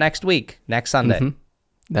 comes out next week, next Sunday.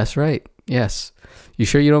 That's right. Yes. You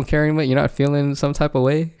sure you don't care anymore? You're not feeling some type of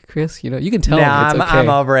way, Chris? You know, you can tell. Nah, it's okay. I'm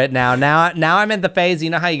over it now. Now I'm in the phase. You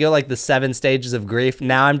know how you go like the 7 stages of grief.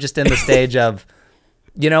 Now I'm just in the stage of,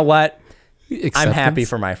 you know what? Acceptance. I'm happy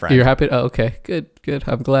for my friend. You're happy? Oh, okay. Good.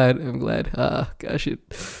 I'm glad. Gosh,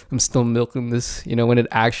 I'm still milking this. You know, when it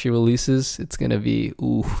actually releases, it's going to be,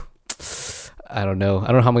 I don't know how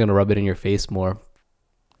I'm going to rub it in your face more.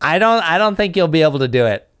 I don't think you'll be able to do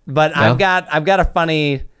it, but no? I've got a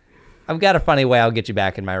funny way I'll get you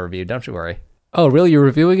back in my review. Don't you worry. Oh, really? You're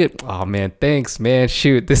reviewing it? Oh, man. Thanks, man.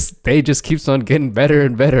 Shoot. This day just keeps on getting better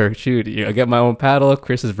and better. Shoot. I got my own paddle.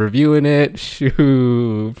 Chris is reviewing it.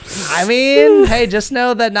 Shoot. I mean, hey, just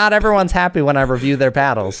know that not everyone's happy when I review their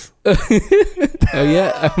paddles. Oh,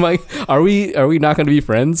 yeah. I'm like, are we not going to be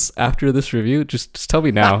friends after this review? Just tell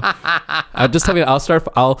me now. Just tell me.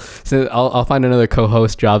 I'll find another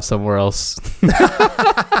co-host job somewhere else.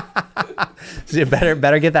 So you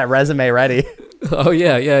better get that resume ready. Oh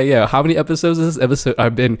yeah. How many episodes is this episode?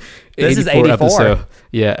 I've been 84. This is 84. Episode.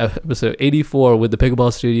 Yeah, episode 84 with the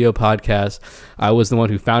Pickleball Studio podcast. I was the one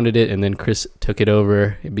who founded it, and then Chris took it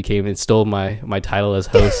over. It stole my title as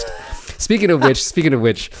host. Speaking of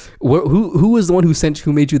which, who was the one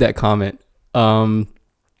who made you that comment?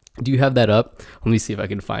 Do you have that up? Let me see if I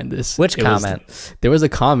can find this. Which comment? There was a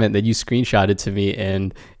comment that you screenshotted to me,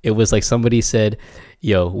 and it was like somebody said,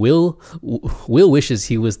 "Yo, Will wishes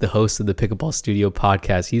he was the host of the Pickleball Studio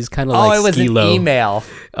podcast. He's kind of like it was Skilo." An email.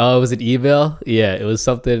 Oh, it was an email? Yeah, it was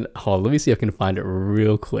something. Hold on, let me see if I can find it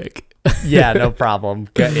real quick. Yeah, no problem.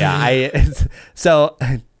 Yeah, so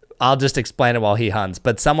I'll just explain it while he hunts.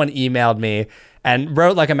 But someone emailed me and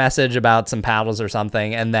wrote like a message about some paddles or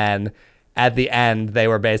something, and then at the end they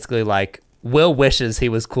were basically like, Will wishes he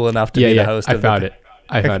was cool enough to be the host. I found it.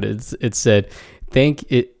 It said,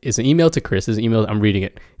 it's an email to Chris. It's an email. I'm reading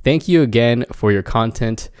it. Thank you again for your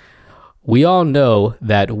content. We all know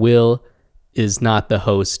that Will is not the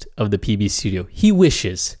host of the PB Studio. He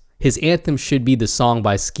wishes his anthem should be the song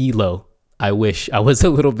by Skilo. I wish I was a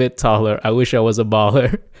little bit taller. I wish I was a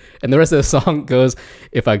baller. And the rest of the song goes,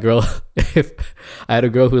 if I had a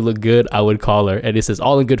girl who looked good, I would call her. And it says,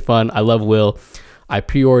 all in good fun. I love Will. I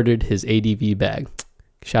pre-ordered his ADV bag.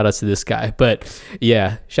 Shout outs to this guy. But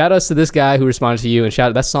yeah, shout outs to this guy who responded to you. And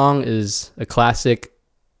that song is a classic.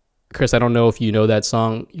 Chris, I don't know if you know that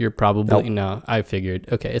song. You're probably, no, I figured.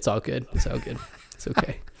 Okay, it's all good. It's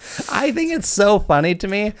okay. I think it's so funny to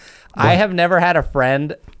me. What? I have never had a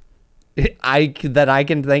friend that I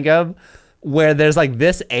can think of where there's like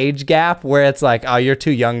this age gap where it's like, oh, you're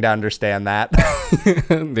too young to understand that.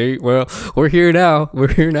 Well, we're here now.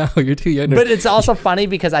 You're too young. But it's also funny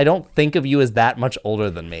because I don't think of you as that much older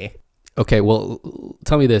than me. Okay, well,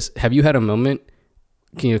 tell me this. Have you had a moment,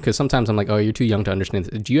 because sometimes I'm like, oh, you're too young to understand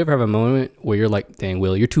this. Do you ever have a moment where you're like, dang,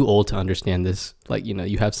 Will, you're too old to understand this? Like,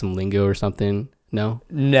 you have some lingo or something? No,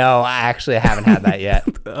 I actually haven't had that yet.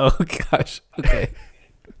 Oh, gosh. Okay.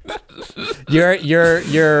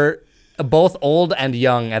 You're both old and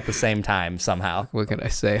young at the same time somehow. What can I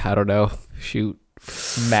say? I don't know. Shoot.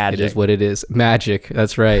 Magic. It is what it is. Magic.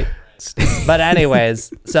 That's right. But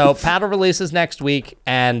anyways, so paddle releases next week,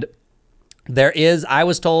 and I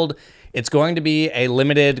was told it's going to be a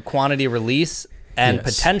limited quantity release and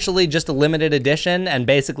potentially just a limited edition. And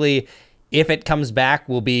basically, if it comes back,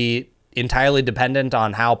 will be entirely dependent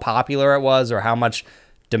on how popular it was or how much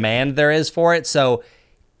demand there is for it. So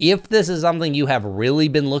if this is something you have really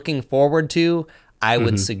been looking forward to, I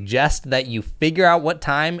would suggest that you figure out what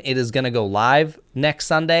time it is going to go live next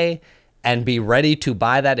Sunday and be ready to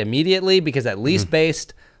buy that immediately, because at least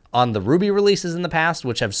based on the Ruby releases in the past,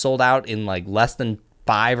 which have sold out in like less than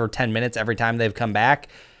 5 or 10 minutes every time they've come back,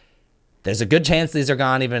 there's a good chance these are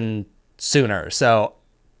gone even sooner. So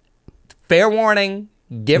fair warning,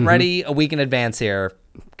 get ready a week in advance here,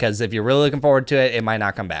 because if you're really looking forward to it, it might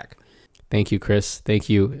not come back. Thank you, Chris. Thank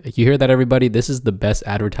you. You hear that, everybody? This is the best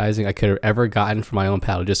advertising I could have ever gotten for my own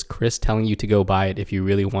paddle. Just Chris telling you to go buy it if you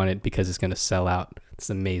really want it, because it's going to sell out. It's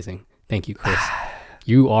amazing. Thank you, Chris.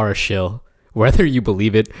 You are a shill. whether you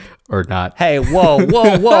believe it or not. Hey,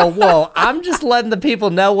 whoa. I'm just letting the people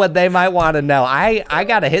know what they might want to know. I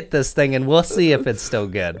got to hit this thing, and we'll see if it's still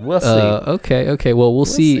good. We'll see. Okay. Well, we'll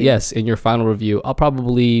see. Yes, in your final review, I'll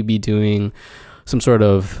probably be doing some sort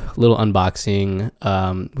of little unboxing,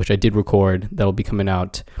 which I did record. That'll be coming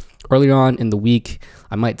out earlier on in the week.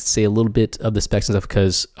 I might say a little bit of the specs and stuff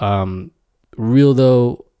because, real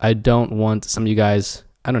though, I don't want some of you guys,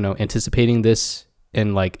 I don't know, anticipating this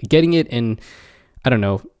and like getting it and I don't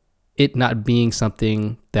know, it not being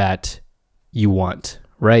something that you want,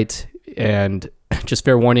 right? And just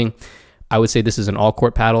fair warning, I would say this is an all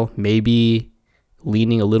court paddle, maybe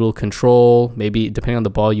leaning a little control, maybe depending on the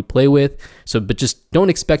ball you play with. So, but just don't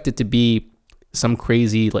expect it to be some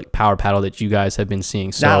crazy like power paddle that you guys have been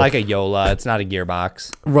seeing. So, not like a Yola, it's not a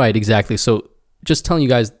gearbox. Right, exactly. So just telling you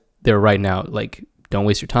guys there right now, like don't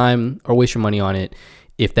waste your time or waste your money on it.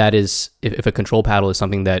 If that is, if a control paddle is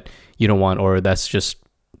something that you don't want, or that's just,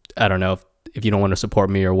 I don't know, if you don't want to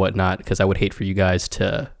support me or whatnot, because I would hate for you guys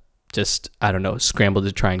to just, I don't know, scramble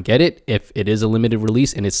to try and get it if it is a limited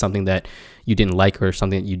release and it's something that you didn't like or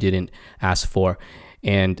something that you didn't ask for.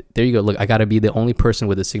 And there you go. Look, I got to be the only person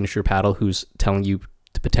with a signature paddle who's telling you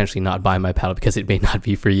to potentially not buy my paddle because it may not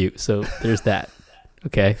be for you. So there's that.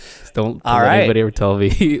 Okay. Don't let anybody ever tell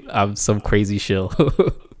me I'm some crazy shill.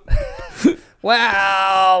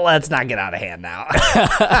 Well, let's not get out of hand now.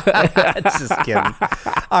 Just kidding.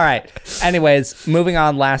 All right. Anyways, moving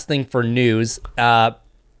on. Last thing for news. I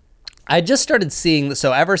just started seeing,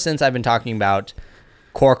 so ever since I've been talking about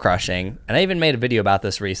core crushing, and I even made a video about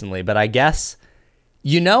this recently, but I guess,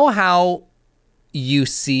 you know how you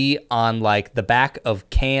see on like the back of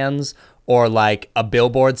cans or like a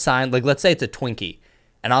billboard sign, like let's say it's a Twinkie,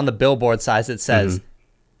 and on the billboard size it says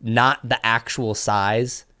not the actual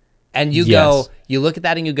size. And you go, you look at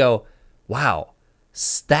that and you go, wow,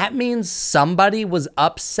 that means somebody was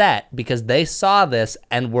upset because they saw this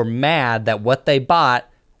and were mad that what they bought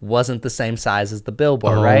wasn't the same size as the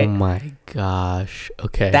billboard, right? Oh my gosh.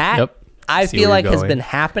 Okay. That, I feel like, has been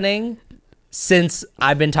happening since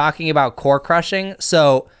I've been talking about core crushing.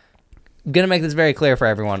 So I'm going to make this very clear for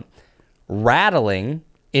everyone. Rattling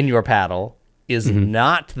in your paddle is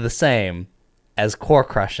not the same as core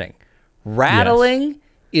crushing. Rattling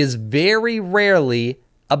is very rarely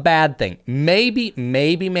a bad thing. Maybe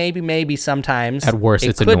sometimes at worst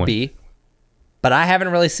it could be, but I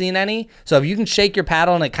haven't really seen any. So if you can shake your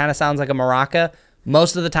paddle and it kind of sounds like a maraca,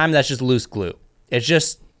 most of the time that's just loose glue. It's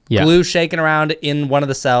just glue shaking around in one of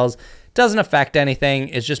the cells. Doesn't affect anything.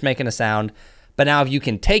 It's just making a sound. But now if you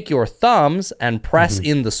can take your thumbs and press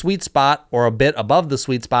in the sweet spot or a bit above the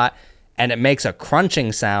sweet spot and it makes a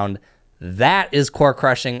crunching sound, that is core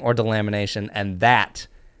crushing or delamination, and that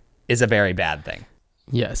is a very bad thing.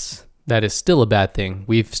 Yes, that is still a bad thing.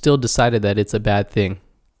 We've still decided that it's a bad thing,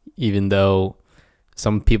 even though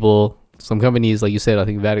some people, some companies, like you said, I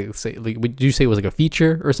think that, like, would you say it was like a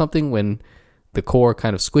feature or something when the core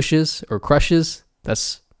kind of squishes or crushes?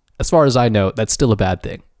 That's, as far as I know, that's still a bad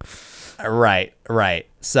thing. Right.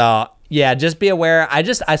 So yeah, just be aware. I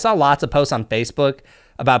saw lots of posts on Facebook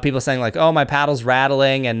about people saying like, oh, my paddle's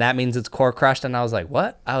rattling and that means it's core crushed. And I was like,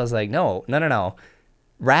 what? I was like, no.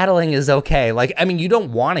 Rattling is okay. Like, I mean, you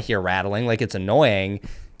don't want to hear rattling, like it's annoying,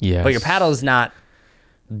 but your paddle is not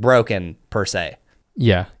broken per se.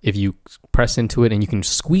 Yeah, if you press into it and you can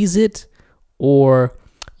squeeze it, or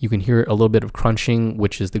you can hear a little bit of crunching,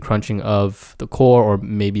 which is the crunching of the core, or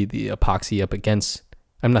maybe the epoxy up against,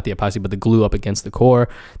 not the epoxy, but the glue up against the core,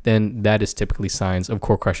 then that is typically signs of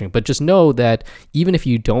core crushing. But just know that even if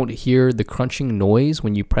you don't hear the crunching noise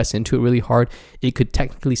when you press into it really hard, it could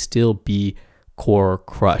technically still be core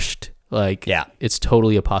crushed. Like, it's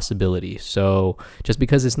totally a possibility. So just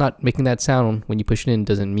because it's not making that sound when you push it in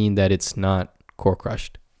doesn't mean that it's not core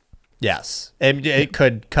crushed. Yes, it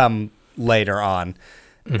could come later on.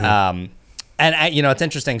 And you know, it's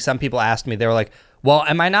interesting. Some people asked me, they were like, well,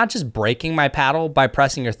 am I not just breaking my paddle by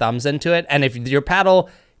pressing your thumbs into it? And if your paddle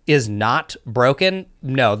is not broken,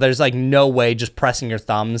 no, there's like no way just pressing your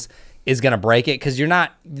thumbs is going to break it, because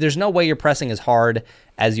there's no way you're pressing as hard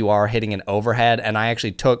as you are hitting an overhead. And I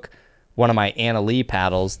actually took one of my Anna Lee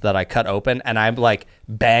paddles that I cut open and I'm like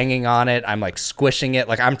banging on it. I'm like squishing it.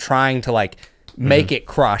 Like I'm trying to like make it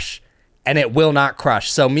crush, and it will not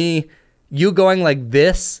crush. So you going like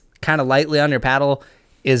this kind of lightly on your paddle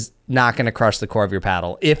is not going to crush the core of your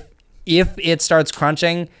paddle. If it starts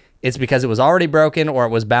crunching, it's because it was already broken or it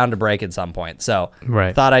was bound to break at some point. So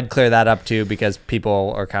thought I'd clear that up too, because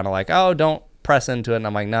people are kind of like, oh, don't press into it. And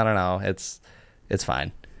I'm like, no, it's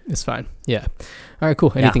fine. It's fine. Yeah. All right,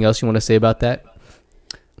 cool. Anything else you want to say about that?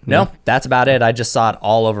 No, that's about it. I just saw it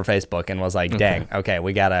all over Facebook and was like, dang, okay,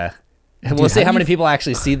 we gotta. We'll see how many people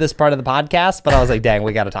actually see this part of the podcast, but I was like, dang,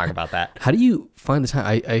 we got to talk about that. How do you find the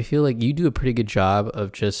time? I feel like you do a pretty good job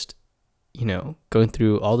of just, going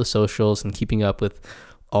through all the socials and keeping up with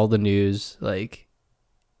all the news, like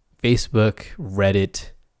Facebook,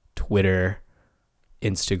 Reddit, Twitter,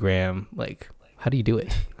 Instagram. Like, how do you do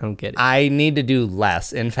it? I don't get it. I need to do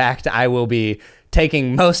less. In fact, I will be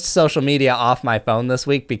taking most social media off my phone this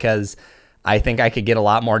week because I think I could get a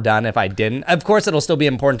lot more done if I didn't. Of course, it'll still be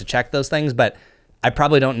important to check those things, but I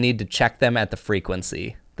probably don't need to check them at the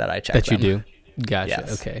frequency that I check them. That you do? Gotcha.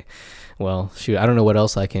 Yes. Okay. Well, shoot, I don't know what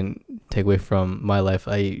else I can take away from my life.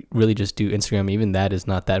 I really just do Instagram. Even that is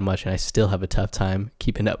not that much, and I still have a tough time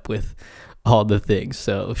keeping up with all the things.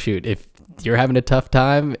 So, shoot, if you're having a tough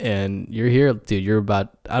time and you're here, dude, you're about,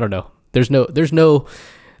 I don't know. There's no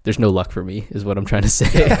luck for me, is what I'm trying to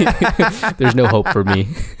say. There's no hope for me.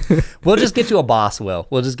 We'll just get you a boss, Will.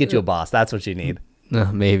 We'll just get you a boss. That's what you need.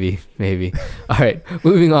 Maybe. All right,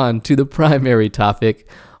 moving on to the primary topic.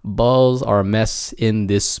 Balls are a mess in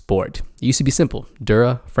this sport. It used to be simple.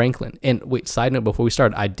 Dura, Franklin. And wait, side note before we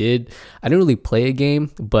start, I didn't really play a game,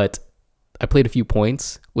 but I played a few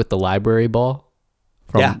points with the library ball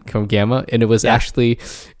from Gamma, and it was actually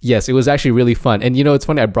really fun. And it's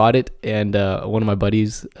funny, I brought it, and one of my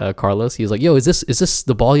buddies, Carlos, he was like, yo, is this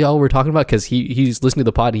the ball y'all were talking about? Because he's listening to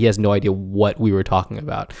the pod, he has no idea what we were talking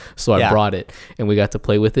about. So I brought it, and we got to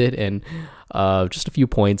play with it, and just a few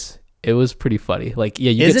points. It was pretty funny. Like,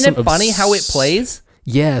 yeah, isn't it funny how it plays?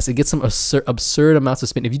 Yes, it gets some absurd amounts of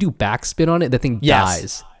spin. If you do backspin on it, that thing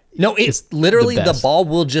dies. No, it's literally the ball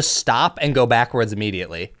will just stop and go backwards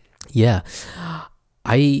immediately. Yeah.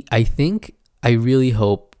 I think, I really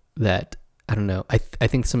hope that, I don't know, I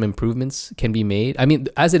think some improvements can be made. I mean,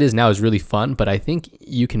 as it is now is really fun, but I think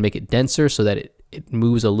you can make it denser so that it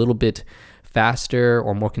moves a little bit faster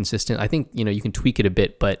or more consistent. I think, you can tweak it a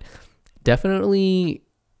bit, but definitely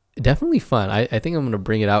fun. I think I'm going to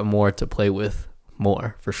bring it out more to play with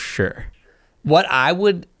more, for sure.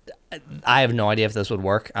 I have no idea if this would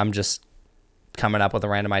work. I'm just coming up with a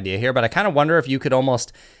random idea here, but I kind of wonder if you could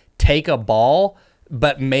almost take a ball,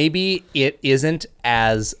 but maybe it isn't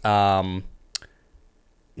as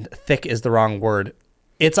thick is the wrong word.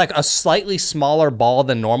 It's like a slightly smaller ball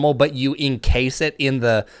than normal, but you encase it in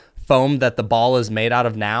the foam that the ball is made out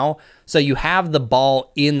of now. So you have the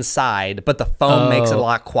ball inside, but the foam makes it a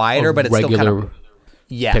lot quieter, but it's still kind of...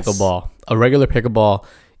 Yes. Pickleball. A regular pickleball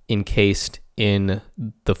encased in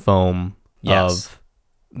the foam of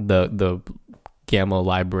the Gamma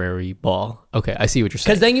library ball. Okay, I see what you're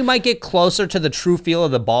saying. Because then you might get closer to the true feel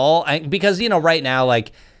of the ball. Because, right now,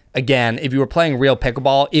 like, again, if you were playing real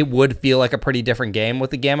pickleball, it would feel like a pretty different game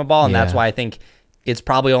with the Gamma ball, and that's why I think it's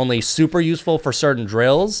probably only super useful for certain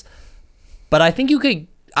drills. But I think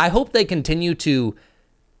I hope they continue to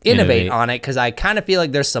innovate on it, because I kind of feel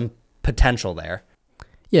like there's some potential there.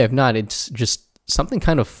 Yeah, if not, it's just something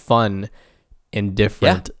kind of fun and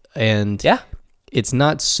different. Yeah. And it's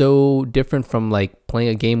not so different from like playing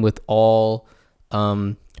a game with all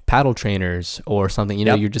paddle trainers or something.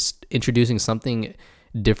 You're just introducing something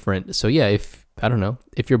different. So yeah, if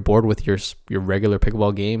you're bored with your regular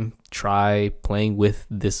pickleball game, try playing with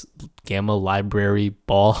this Gamma library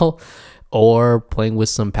ball or playing with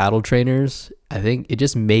some paddle trainers. I think it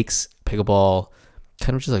just makes pickleball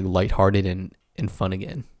kind of just like lighthearted and fun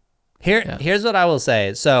again. Here's what I will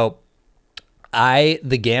say. So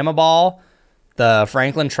the Gamma ball, the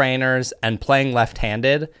Franklin trainers, and playing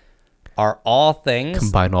left-handed are all things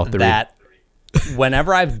combine all three that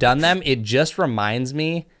whenever I've done them, it just reminds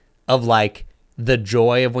me of like the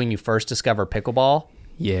joy of when you first discover pickleball.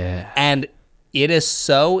 Yeah. And it is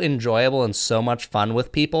so enjoyable and so much fun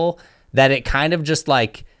with people that it kind of just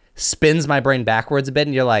like spins my brain backwards a bit,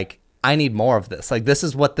 and you're like, I need more of this. Like, this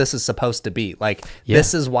is what this is supposed to be. Like,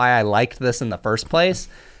 this is why I liked this in the first place.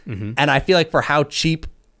 Mm-hmm. And I feel like for how cheap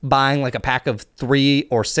buying like a pack of 3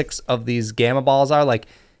 or 6 of these Gamma balls are, like,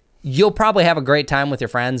 you'll probably have a great time with your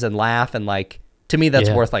friends and laugh. And like, to me, that's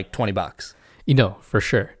worth like $20. For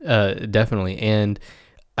sure. Definitely. And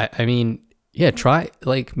I mean, try,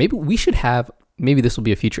 like, maybe this will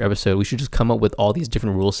be a future episode. We should just come up with all these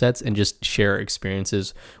different rule sets and just share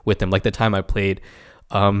experiences with them. Like the time I played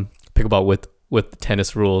pickleball with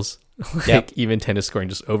tennis rules, like even tennis scoring,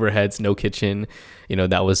 just overheads, no kitchen.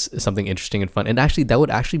 That was something interesting and fun. And actually, that would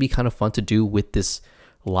actually be kind of fun to do with this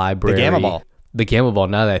library. The Gamma ball,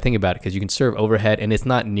 now that I think about it, because you can serve overhead, and it's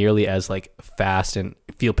not nearly as like fast and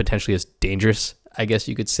feel potentially as dangerous, I guess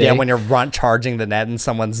you could say. Yeah, when you're charging the net and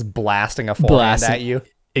someone's blasting a forehand at you.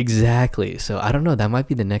 Exactly. So I don't know. That might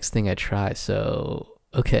be the next thing I try. So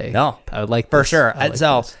Okay. No, I would like for this. sure. I like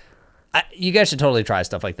So this. you guys should totally try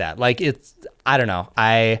stuff like that. Like I don't know.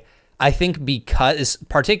 I think because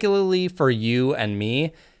particularly for you and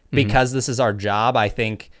me, because this is our job, I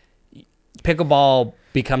think pickleball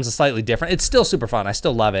becomes a slightly different. It's still super fun. I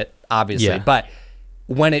still love it, obviously. Yeah. But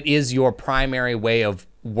when it is your primary way of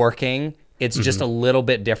working, it's just a little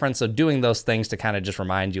bit different. So doing those things to kind of just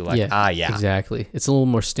remind you like, yeah, exactly. It's a little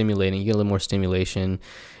more stimulating. You get a little more stimulation,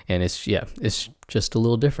 and it's just a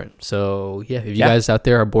little different. So yeah, if you guys out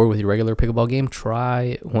there are bored with your regular pickleball game,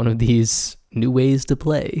 try one of these new ways to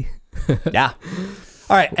play. Yeah.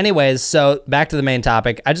 All right. Anyways, so back to the main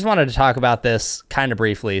topic. I just wanted to talk about this kind of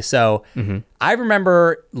briefly. So I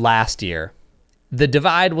remember last year, the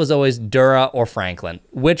divide was always Dura or Franklin.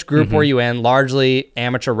 Which group were you in? Largely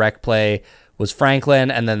amateur rec play was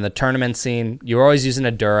Franklin, and then the tournament scene, you were always using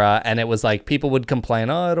a Dura, and it was like people would complain,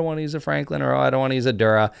 oh, I don't want to use a Franklin, or oh, I don't want to use a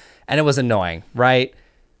Dura, and it was annoying, right?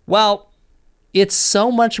 Well, it's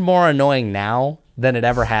so much more annoying now than it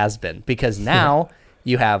ever has been, because now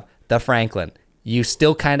you have the Franklin, you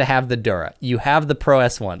still kind of have the Dura, you have the Pro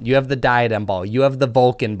S1, you have the Diadem ball, you have the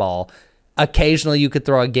Vulcan ball. Occasionally you could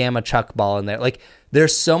throw a Gamma Chuck ball in there. Like,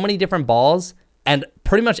 there's so many different balls, and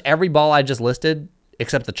pretty much every ball I just listed,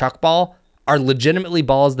 except the Chuck ball, are legitimately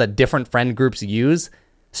balls that different friend groups use.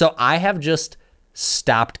 So I have just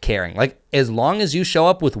stopped caring. Like, as long as you show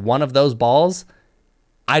up with one of those balls,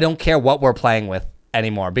 I don't care what we're playing with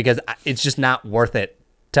anymore, because it's just not worth it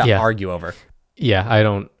to argue over. Yeah, I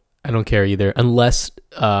don't care either, unless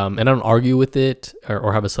and I don't argue with it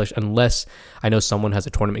or have a selection unless I know someone has a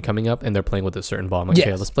tournament coming up and they're playing with a certain ball. I'm like,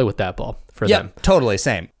 okay, let's play with that ball for them. Totally,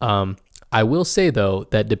 same. I will say though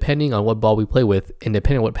that depending on what ball we play with and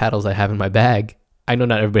depending on what paddles I have in my bag, I know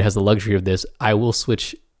not everybody has the luxury of this. I will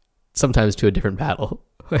switch sometimes to a different paddle,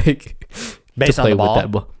 like based on the ball. With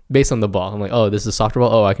that ball. Based on the ball, I'm like, oh, this is a softer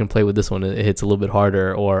ball. Oh, I can play with this one. It hits a little bit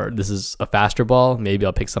harder. Or this is a faster ball. Maybe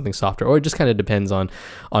I'll pick something softer. Or it just kind of depends on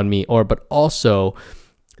me. But also,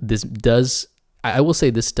 I will say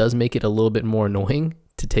this does make it a little bit more annoying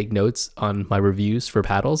to take notes on my reviews for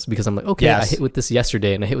paddles, because I'm like, okay, I hit with this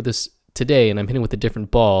yesterday and I hit with this today and I'm hitting with a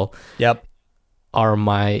different ball. Yep.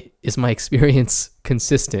 Is my experience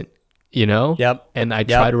consistent? You know? Yep. And I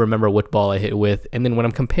try to remember what ball I hit with. And then when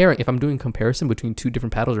I'm comparing, if I'm doing comparison between two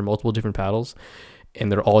different paddles or multiple different paddles,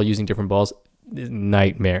 and they're all using different balls,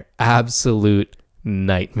 nightmare. Absolute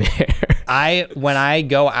nightmare. When I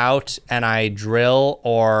go out and I drill,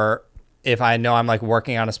 or if I know I'm like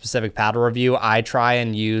working on a specific paddle review, I try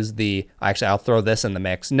and use actually I'll throw this in the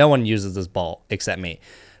mix. No one uses this ball except me.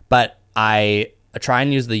 But I try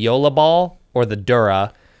and use the Yola ball or the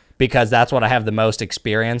Dura, because that's what I have the most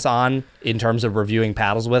experience on in terms of reviewing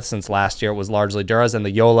paddles with, since last year it was largely Duras, and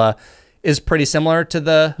the Yola is pretty similar to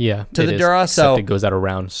the Dura. So it goes out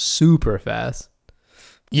around super fast.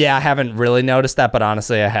 Yeah, I haven't really noticed that, but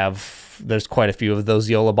honestly, there's quite a few of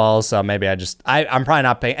those Yola balls, so maybe I'm probably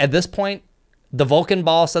not paying. At this point, the Vulcan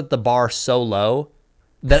ball set the bar so low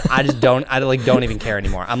that I just don't even care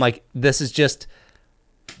anymore. I'm like, this is just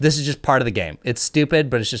part of the game. It's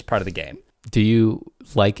stupid, but it's just part of the game. Do you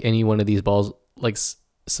like any one of these balls like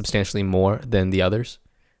substantially more than the others?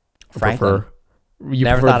 Franklin.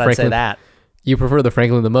 Never thought I'd say that. You prefer the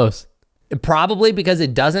Franklin the most? Probably because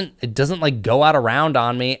it doesn't like go out around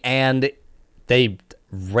on me, and they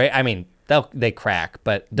crack,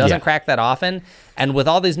 but doesn't crack that often. And with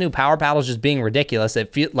all these new power paddles just being ridiculous,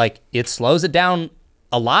 it feels like it slows it down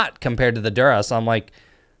a lot compared to the Dura. So I'm like,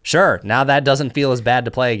 sure, now that doesn't feel as bad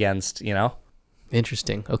to play against, you know?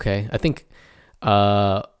 Interesting. Okay. I think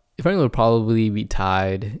Franklin would probably be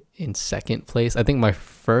tied in second place. I think my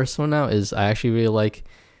first one now is I actually really like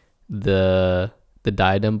the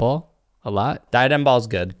Diadem ball a lot. Diadem ball's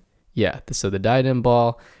good. Yeah. So the Diadem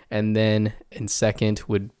ball, and then in second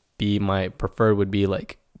would be my preferred would be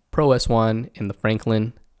like Pro S1 and the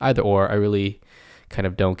Franklin, either or. I really kind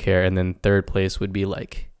of don't care. And then third place would be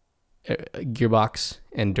like Gearbox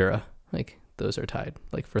and Dura. Like those are tied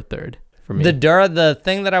like for third. The Dura, the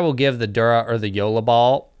thing that I will give the Dura or the Yola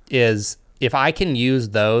ball is if I can use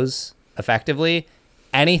those effectively,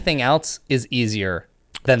 anything else is easier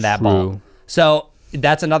than that ball. So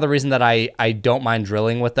that's another reason that I don't mind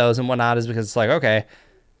drilling with those and whatnot, is because it's like, okay,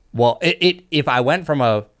 well, if I went from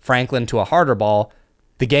a Franklin to a harder ball,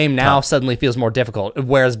 the game now suddenly feels more difficult,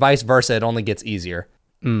 whereas vice versa, it only gets easier.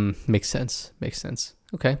 Makes sense.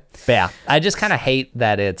 Okay. But yeah, I just kind of hate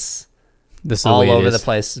that it's all over the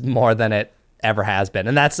place more than it ever has been.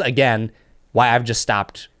 And that's, again, why I've just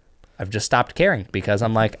stopped caring, because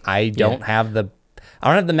I'm like, I don't have the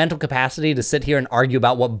mental capacity to sit here and argue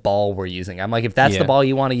about what ball we're using. I'm like, if that's the ball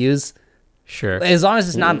you want to use, Sure. As long as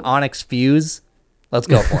it's not an Onyx fuse, let's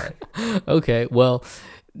go for it. Okay, well,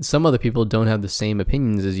 some other people don't have the same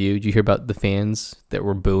opinions as you. Did you hear about the fans that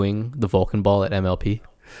were booing the Vulcan ball at MLP?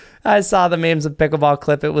 I saw the memes of Pickleball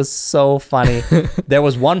clip. It was so funny. There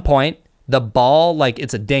was one point, the ball, like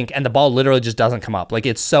it's a dink, and the ball literally just doesn't come up. Like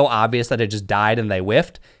it's so obvious that it just died and they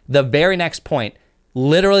whiffed. The very next point,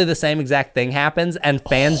 literally the same exact thing happens, and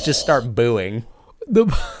fans just start booing.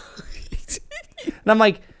 And I'm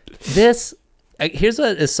like, here's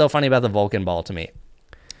what is so funny about the Vulcan ball to me.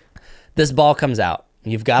 This ball comes out.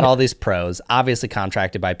 You've got all these pros, obviously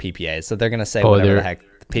contracted by PPA, so they're going to say whatever the heck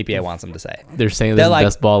PPA wants them to say. They're saying this is the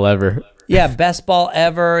best ball ever. Yeah, best ball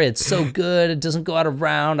ever. It's so good. It doesn't go out of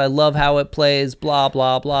round. I love how it plays, blah,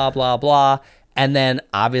 blah, blah, blah, blah. And then,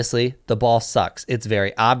 obviously, the ball sucks. It's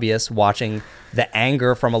very obvious watching the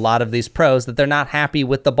anger from a lot of these pros that they're not happy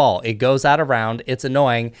with the ball. It goes out of round. It's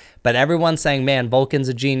annoying. But everyone's saying, man, Vulcan's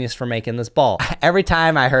a genius for making this ball. Every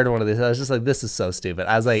time I heard one of these, I was just like, this is so stupid.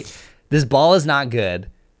 I was like, this ball is not good.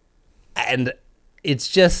 And it's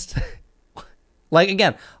just... like,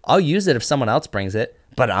 again, I'll use it if someone else brings it,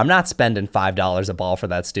 but I'm not spending $5 a ball for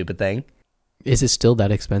that stupid thing. Is it still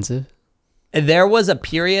that expensive? There was a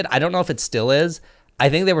period, I don't know if it still is, I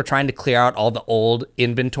think they were trying to clear out all the old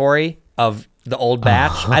inventory of the old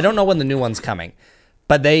batch. I don't know when the new one's coming,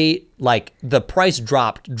 but the price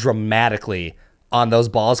dropped dramatically on those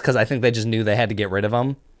balls because I think they just knew they had to get rid of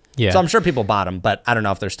them. Yeah. So I'm sure people bought them, but I don't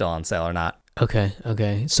know if they're still on sale or not.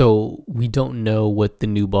 Okay. So we don't know what the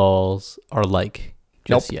new balls are like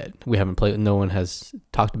just yet. We haven't played. No one has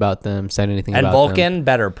talked about them, said anything about them. And Vulcan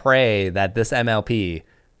better pray that this MLP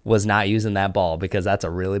was not using that ball, because that's a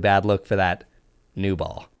really bad look for that new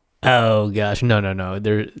ball. Oh gosh, no.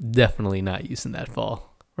 They're definitely not using that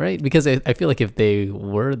ball, right? Because I feel like if they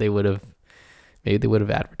were, they would have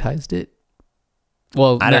advertised it.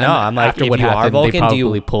 Well, I don't know. I'm like, if you are Vulcan, do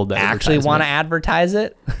you actually want to advertise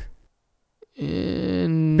it?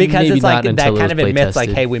 Because it's like that kind of admits like,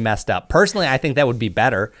 hey, we messed up. Personally, I think that would be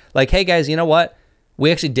better. Like, hey guys, you know what?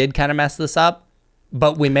 We actually did kind of mess this up,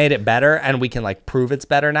 but we made it better and we can like prove it's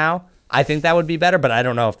better now. I think that would be better, but I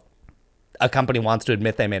don't know if a company wants to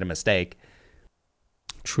admit they made a mistake.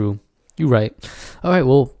 True. You're right. All right.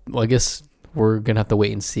 Well, I guess we're going to have to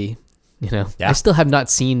wait and see. You know, yeah. I still have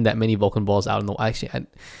not seen that many Vulcan balls out in the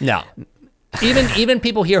No. Even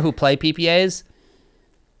people here who play PPAs,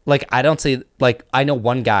 like, I don't see, like, I know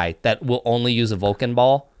one guy that will only use a Vulcan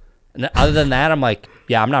ball. And other than that, I'm like,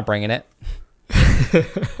 yeah, I'm not bringing it.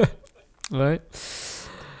 All right.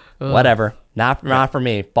 Whatever. Not for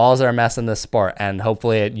me. Balls are a mess in this sport, and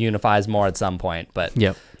hopefully it unifies more at some point. But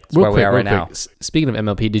yep. That's where we are right now. Speaking of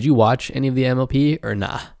MLP, did you watch any of the MLP or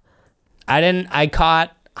nah? I didn't. I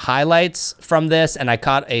caught highlights from this, and I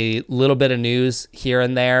caught a little bit of news here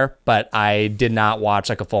and there, but I did not watch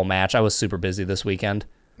like a full match. I was super busy this weekend.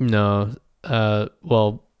 No.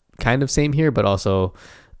 Well, kind of same here, but also,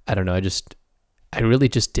 I don't know. I really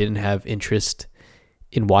just didn't have interest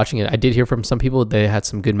in watching it. I did hear from some people they had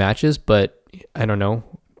some good matches, but I don't know,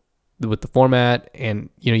 with the format, and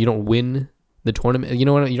you don't win the tournament. You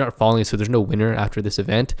know what? You're not following it, so there's no winner after this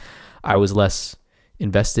event. I was less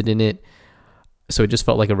invested in it, so it just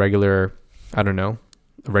felt like a regular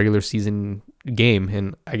season game.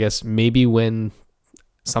 And I guess maybe when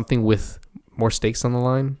something with more stakes on the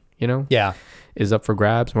line, is up for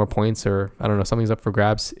grabs, more points, or I don't know, something's up for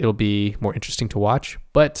grabs, it'll be more interesting to watch.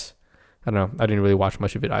 But I don't know. I didn't really watch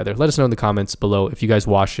much of it either. Let us know in the comments below if you guys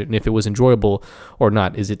watched it and if it was enjoyable or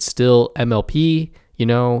not. Is it still MLP?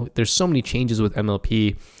 There's so many changes with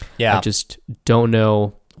MLP. Yeah. I just don't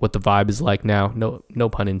know what the vibe is like now. No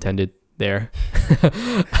pun intended there.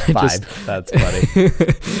 That's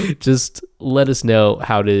funny. Just let us know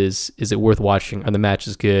how it is. Is it worth watching? Are the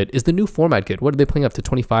matches good? Is the new format good? What are they playing up to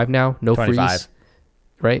 25 now? No 25. Freeze,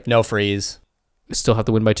 right? No freeze. Still have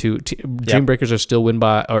to win by 2. Dream Breakers are still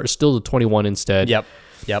still the 21 instead. Yep.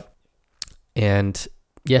 And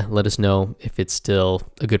yeah, let us know if it's still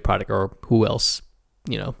a good product or who else,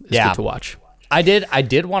 is good to watch. I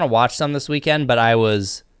did want to watch some this weekend, but I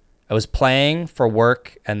was playing for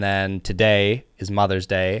work, and then today is Mother's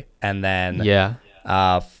Day, and then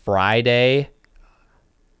Friday,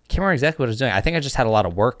 can't remember exactly what I was doing. I think I just had a lot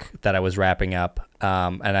of work that I was wrapping up,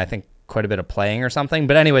 and I think quite a bit of playing or something.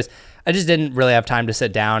 But anyways, I just didn't really have time to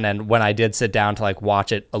sit down, and when I did sit down to like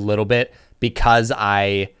watch it a little bit, because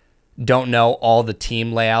I don't know all the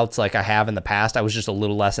team layouts like I have in the past, I was just a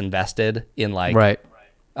little less invested in like,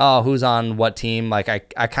 oh, who's on what team. Like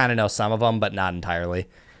I kind of know some of them, but not entirely.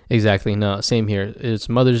 Exactly. No, same here. It's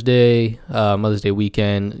Mother's Day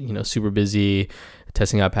weekend, super busy.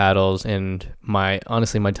 testing out paddles, and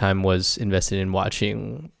honestly my time was invested in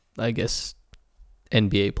watching, I guess,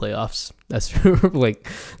 NBA playoffs. That's like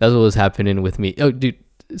that's what was happening with me. Oh, dude,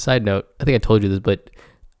 side note, I think I told you this, but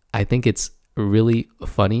I think it's really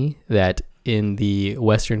funny that in the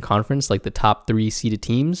Western Conference, like the top 3 seeded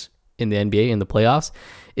teams in the NBA in the playoffs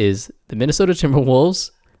is the Minnesota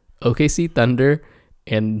Timberwolves, OKC Thunder,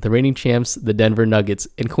 and the reigning champs, the Denver Nuggets.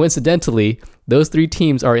 And coincidentally, those 3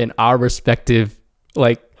 teams are in our respective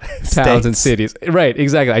like towns and cities. Right,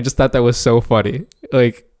 exactly. I just thought that was so funny.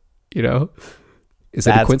 Like, you know, is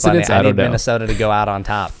it a coincidence? Funny. I don't know. Minnesota to go out on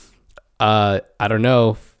top. I don't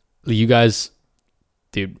know. You guys,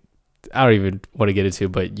 dude, I don't even want to get into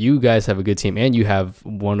it, but you guys have a good team, and you have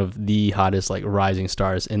one of the hottest like rising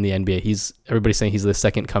stars in the NBA. Everybody's saying he's the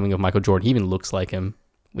second coming of Michael Jordan. He even looks like him,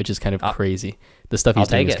 which is kind of crazy. The stuff he's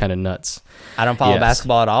doing is kind of nuts. I don't follow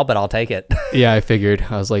basketball at all, but I'll take it. Yeah, I figured.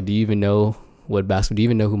 I was like, do you even know what basketball? Do you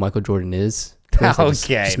even know who Michael Jordan is?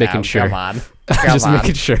 Okay, just making sure. Come on. Just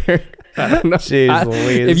making sure. I don't know. Jeez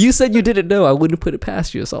Louise. If you said you didn't know, I wouldn't put it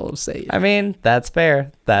past you. That's all I'm saying. I mean, that's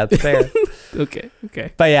fair. That's fair. Okay.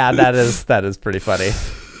 But yeah, that is pretty funny.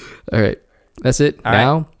 All right. That's it. All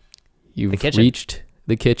now right. you've reached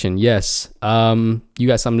the kitchen. Yes. You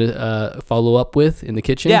got something to follow up with in the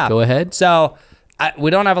kitchen? Yeah. Go ahead. So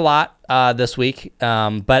we don't have a lot this week,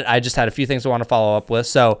 but I just had a few things I want to follow up with.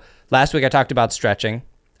 So last week I talked about stretching.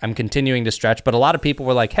 I'm continuing to stretch, but a lot of people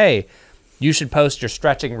were like, hey, you should post your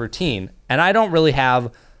stretching routine. And I don't really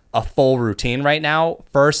have a full routine right now.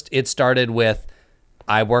 First, it started with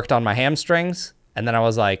I worked on my hamstrings, and then I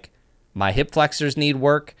was like, my hip flexors need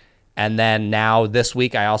work. And then now this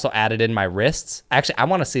week, I also added in my wrists. Actually, I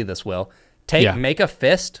want to see this, Will. Make a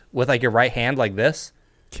fist with like your right hand like this.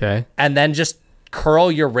 Okay. And then just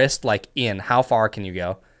curl your wrist like in. How far can you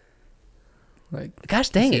go? Like, gosh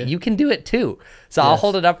dang it, you can do it too. So I'll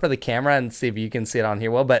hold it up for the camera and see if you can see it on here,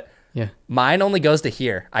 Will. But yeah, mine only goes to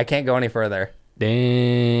here. I can't go any further.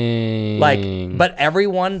 Dang. Like, but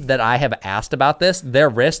everyone that I have asked about this, their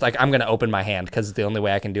wrist, like I'm going to open my hand because it's the only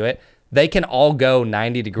way I can do it. They can all go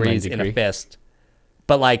 90 degrees in a fist.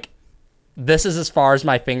 But like, this is as far as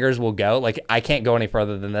my fingers will go. Like, I can't go any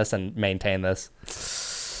further than this and maintain this.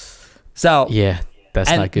 So yeah, that's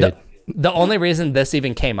not good. The only reason this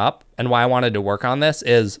even came up and why I wanted to work on this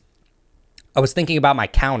is I was thinking about my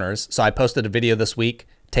counters. So I posted a video this week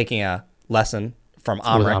taking a lesson from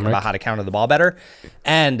Amrik about how to counter the ball better.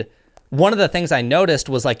 And one of the things I noticed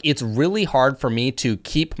was like, it's really hard for me to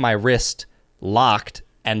keep my wrist locked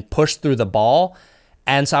and push through the ball.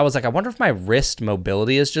 And so I was like, I wonder if my wrist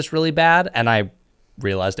mobility is just really bad. And I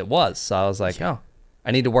realized it was. So I was like, oh,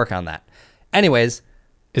 I need to work on that. Anyways.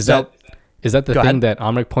 Is that the thing that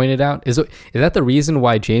Amrik pointed out? Is that the reason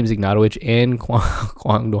why James Ignatowicz and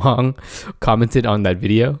Kwang Duong commented on that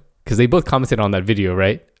video? Because they both commented on that video,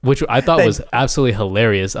 right? Which I thought was absolutely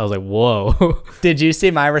hilarious. I was like, whoa. Did you see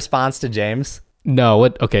my response to James? No.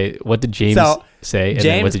 What did James say? And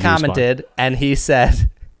James what did commented, and he said something.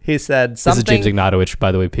 This is James Ignatowicz,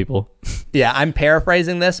 by the way, people. Yeah, I'm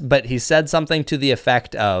paraphrasing this, but he said something to the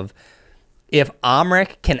effect of, if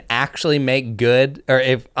Amrik can actually make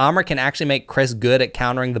Chris good at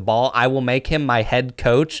countering the ball, I will make him my head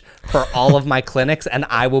coach for all of my clinics, and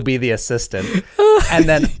I will be the assistant. And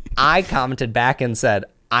then I commented back and said,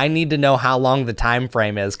 I need to know how long the time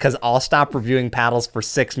frame is, because I'll stop reviewing paddles for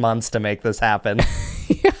 6 months to make this happen.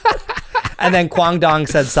 And then Kwang Dong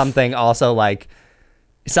said something also like,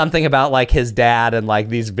 something about like his dad and like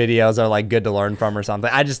these videos are like good to learn from or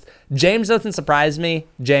something. James doesn't surprise me.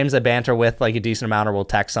 James I banter with like a decent amount or will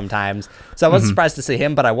text sometimes. So I wasn't surprised to see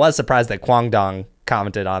him, but I was surprised that Kwang Dong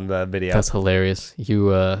commented on the video. That's hilarious.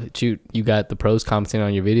 You got the pros commenting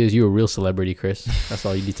on your videos. You're a real celebrity, Chris. That's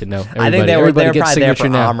all you need to know. I think they were probably there for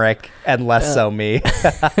Amrik and less so me.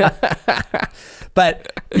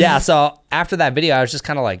 But yeah, so after that video, I was just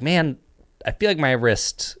kind of like, man, I feel like my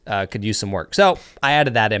wrist could use some work. So I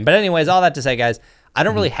added that in. But anyways, all that to say, guys, I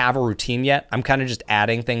don't really have a routine yet. I'm kind of just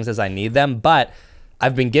adding things as I need them. But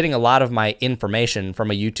I've been getting a lot of my information from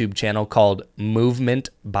a YouTube channel called Movement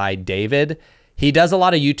by David. He does a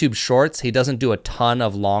lot of YouTube shorts. He doesn't do a ton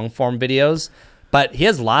of long form videos, but he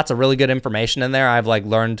has lots of really good information in there. I've like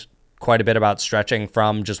learned quite a bit about stretching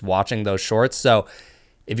from just watching those shorts. So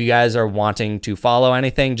if you guys are wanting to follow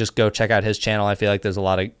anything, just go check out his channel. I feel like there's a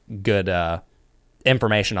lot of good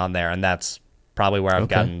information on there, and that's probably where I've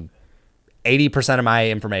gotten 80% of my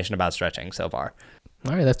information about stretching so far.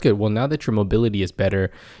 All right, that's good. Well, now that your mobility is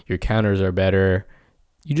better, your counters are better,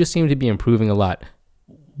 you just seem to be improving a lot.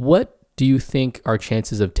 What do you think our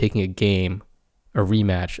chances of taking a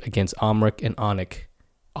rematch against Amrik and Anik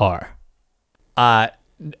are?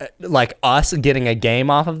 like us getting a game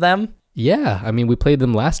off of them? Yeah, I mean, we played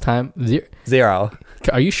them last time. 0.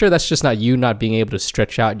 Are you sure that's just not you not being able to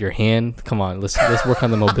stretch out your hand? Come on, let's work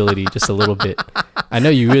on the mobility just a little bit. I know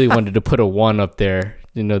you really wanted to put a 1 up there.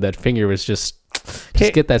 You know, that finger was just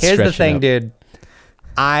get that stretch. Here's the thing, up. dude.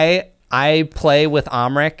 I play with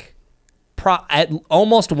Omric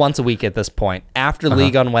almost once a week at this point. After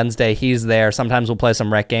League on Wednesday, he's there. Sometimes we'll play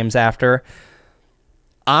some rec games after.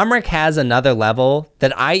 Omric has another level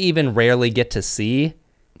that I even rarely get to see.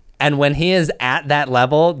 And when he is at that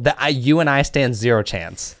level, you and I stand 0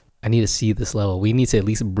 chance. I need to see this level. We need to at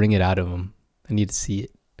least bring it out of him. I need to see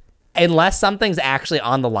it. Unless something's actually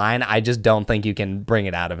on the line, I just don't think you can bring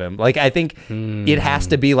it out of him. Like, I think it has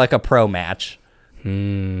to be like a pro match. But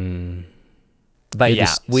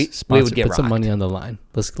yeah, we would get put rocked. Some money on the line.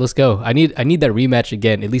 Let's go. I need that rematch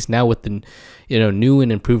again. At least now with the new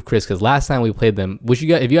and improved Chris. Because last time we played them, which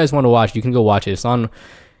if you guys want to watch, you can go watch it. It's on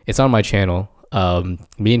my channel.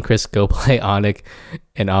 Me and Chris go play Onic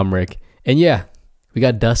and Omric, and yeah, we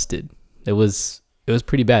got dusted. It was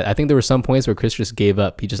pretty bad. I think there were some points where Chris just gave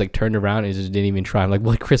up. He just like turned around and just didn't even try. I'm like,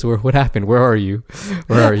 what, Chris? What happened? Where are you?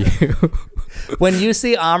 Where are you? When you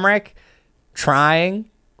see Omric trying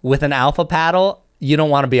with an alpha paddle, you don't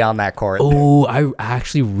want to be on that court. Oh, I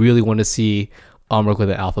actually really want to see Omric with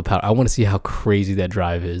an alpha paddle. I want to see how crazy that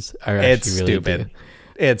drive is. It's really stupid. Do.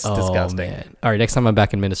 It's disgusting. Man. All right, next time I'm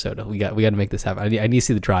back in Minnesota, we got to make this happen. I need to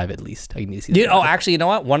see the drive at least. I need to see. The drive. Oh, actually, you know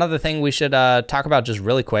what? One other thing we should talk about just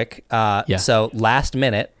really quick. So last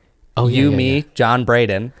minute, me, John,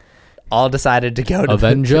 Braydon, all decided to go to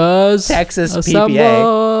Avengers Texas Assemble.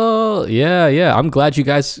 PPA. Yeah. I'm glad you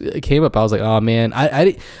guys came up. I was like, oh man,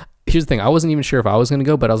 here's the thing. I wasn't even sure if I was gonna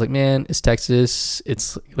go, but I was like, man, it's Texas.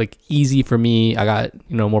 It's like easy for me. I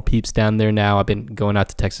got more peeps down there now. I've been going out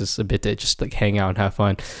to Texas a bit to just like hang out and have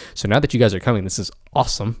fun. So now that you guys are coming, this is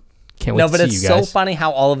awesome. Can't wait to see you guys. No, but it's so funny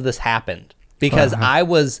how all of this happened because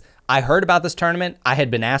I heard about this tournament. I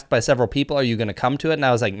had been asked by several people, "Are you going to come to it?" And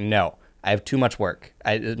I was like, "No, I have too much work.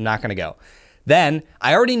 I'm not going to go." Then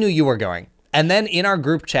I already knew you were going, and then in our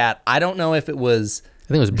group chat, I don't know if it was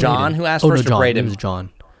John who asked first or Braydon. It was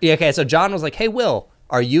John. Yeah, okay, so John was like, "Hey, Will,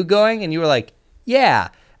 are you going?" And you were like, "Yeah."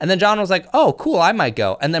 And then John was like, "Oh, cool, I might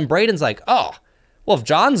go." And then Braydon's like, "Oh, well, if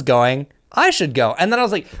John's going, I should go." And then I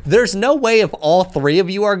was like, there's no way if all 3 of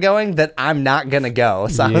you are going that I'm not going to go.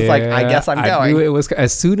 So I was like, I guess I'm going. I knew it was,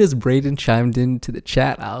 as soon as Braydon chimed into the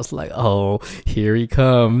chat, I was like, oh, here he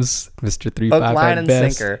comes, Mr. 3-5 Hook, line, and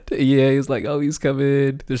best. sinker. Yeah, he was like, oh, he's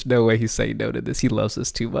coming. There's no way he's saying no to this. He loves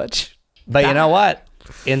us too much. But you know what?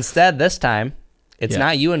 Instead, this time, it's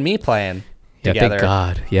not you and me playing together. Thank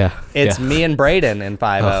God. Yeah. It's me and Braydon in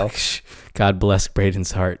 5-0. Oh, God bless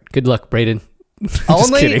Braydon's heart. Good luck, Braydon.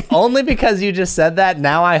 Only because you just said that.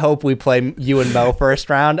 Now I hope we play you and Mo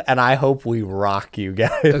first round, and I hope we rock you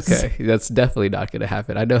guys. Okay, that's definitely not going to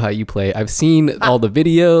happen. I know how you play. I've seen all the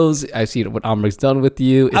videos. I've seen what Omric's done with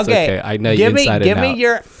you. It's okay. I know you inside and out. Give me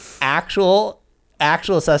your actual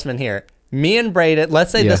assessment here. Me and Braydon,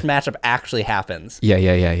 let's say this matchup actually happens.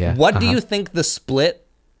 Yeah. What do you think the split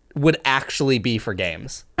would actually be for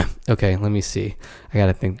games? Okay, let me see. I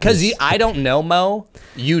gotta think. Because I don't know Mo,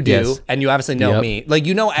 you do, and you obviously know me. Like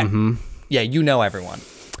you know, you know everyone.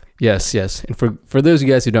 Yes. And for those of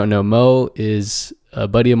you guys who don't know, Mo is a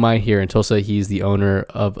buddy of mine here in Tulsa. He's the owner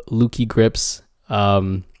of Lukey Grips.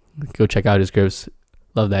 Go check out his grips.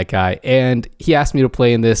 Love that guy. And he asked me to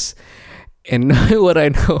play in this. And what I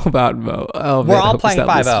know about Mo, we're all playing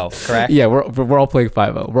 5-0, correct? Yeah, we're all playing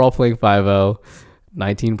 5-0. We're all playing 5-0,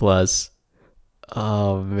 19 plus.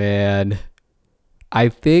 Oh man, I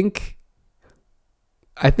think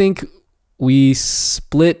we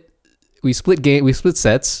split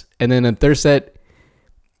sets, and then a third set.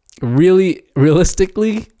 Really,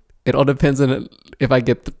 realistically, it all depends on if I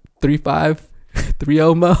get 3-5,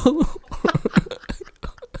 3-0 Mo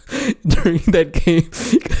during that game,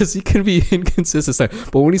 because he can be inconsistent.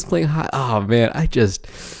 But when he's playing high, oh man, I just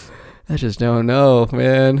don't know,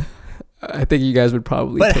 man. I think you guys would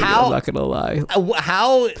probably take it, I'm not gonna lie.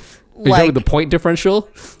 How, like the point differential?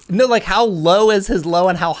 No, like how low is his low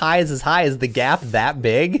and how high is his high? Is the gap that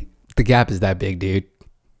big? The gap is that big, dude.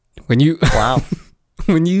 When you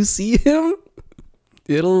when you see him,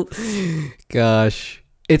 it's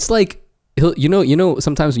like he'll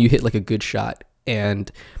sometimes when you hit like a good shot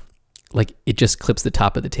and like it just clips the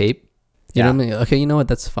top of the tape. You know what I mean? Okay, you know what?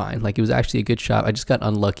 That's fine. Like it was actually a good shot. I just got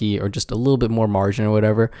unlucky or just a little bit more margin or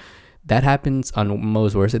whatever. That happens on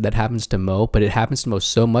Mo's worst. That happens to Mo, but it happens to Mo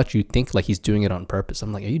so much you think like he's doing it on purpose.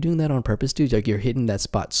 I'm like, are you doing that on purpose, dude? Like you're hitting that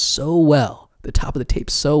spot so well the top of the tape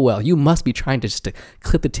so well. You must be trying to just to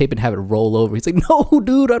clip the tape and have it roll over. He's like, no,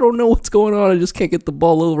 dude, I don't know what's going on. I just can't get the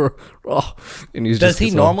ball over. Oh. And he's does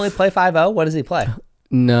he normally play 5-0? What does he play?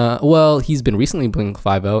 No, well, he's been recently playing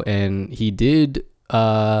 5-0, and he did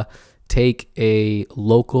take a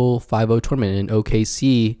local 5-0 tournament in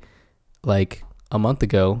OKC like a month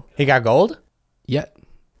ago. He got gold? Yeah.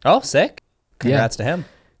 Oh, sick. Congrats to him.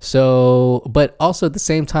 So, but also at the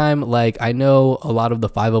same time, like I know a lot of the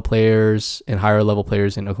 5-0 players and higher level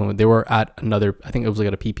players in Oklahoma, they were at another, I think it was like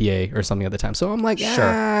at a PPA or something at the time. So I'm like,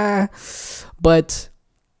 sure. But,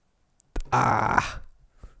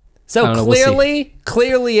 So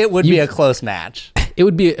clearly it would be a close match. It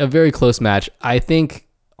would be a very close match. I think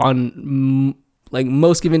on like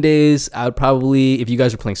most given days, I would probably, if you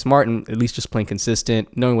guys are playing smart and at least just playing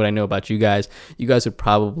consistent, knowing what I know about you guys would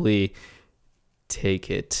probably take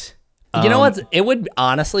it. You know what? It would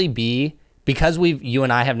honestly be, because you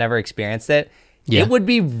and I have never experienced it. Yeah. It would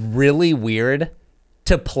be really weird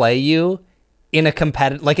to play you in a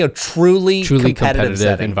competitive, like a truly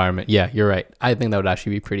competitive environment. Yeah, you're right. I think that would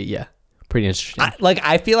actually be pretty interesting.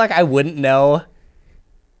 I feel like I wouldn't know.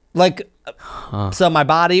 Like, so my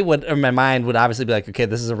body would, or my mind would obviously be like, okay,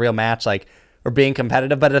 this is a real match. Like, we're being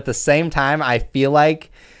competitive, but at the same time, I feel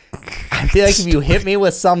like if you hit me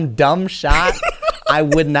with some dumb shot, I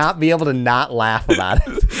would not be able to not laugh about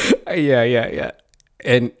it. Yeah.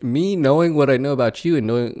 And me knowing what I know about you and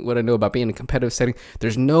knowing what I know about being in a competitive setting,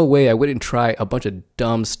 there's no way I wouldn't try a bunch of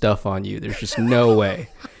dumb stuff on you. There's just no way.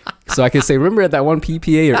 So I can say, remember at that one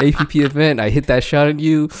PPA or APP event, I hit that shot on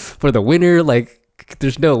you for the winner? Like,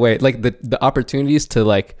 there's no way. Like, the opportunities to,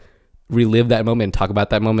 like, relive that moment and talk about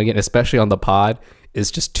that moment again, especially on the pod, is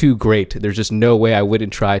just too great. There's just no way I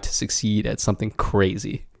wouldn't try to succeed at something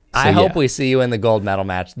crazy. So, I hope we see you in the gold medal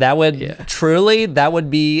match. That would truly, that would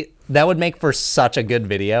make for such a good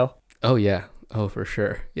video. Oh yeah. Oh, for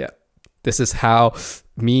sure. Yeah. This is how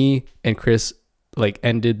me and Chris like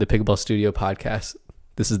ended the Pickleball Studio podcast.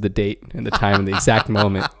 This is the date and the time and the exact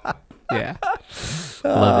moment. Yeah.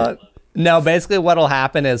 Love it. No, basically what'll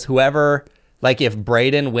happen is whoever, like if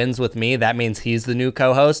Braydon wins with me, that means he's the new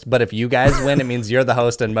co-host. But if you guys win, it means you're the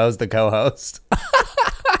host and Mo's the co-host.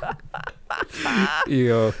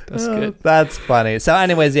 Yo, that's good. That's funny. So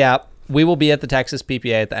anyways, yeah, we will be at the Texas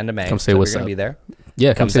PPA at the end of May. Come say what's up. We're going to be there.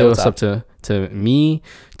 Yeah, come say what's up to me,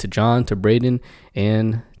 to John, to Braydon,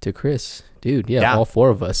 and to Chris. Dude, yeah, all four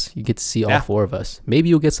of us. You get to see all four of us. Maybe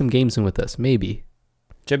you'll get some games in with us. Maybe.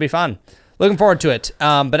 Should be fun. Looking forward to it.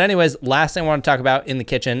 But anyways, last thing I want to talk about in the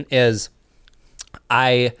kitchen is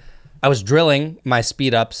I was drilling my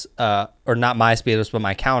speed ups, or not my speed ups, but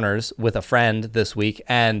my counters with a friend this week.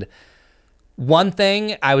 And one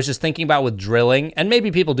thing I was just thinking about with drilling, and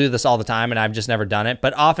maybe people do this all the time and I've just never done it,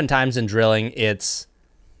 but oftentimes in drilling, it's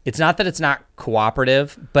not that it's not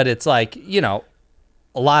cooperative, but it's like, you know,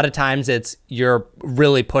 a lot of times you're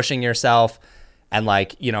really pushing yourself and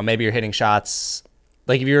like, you know, maybe you're hitting shots.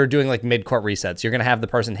 Like if you're doing like mid-court resets, you're going to have the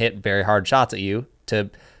person hit very hard shots at you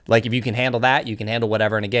to, like, if you can handle that, you can handle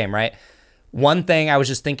whatever in a game, right? One thing I was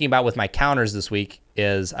just thinking about with my counters this week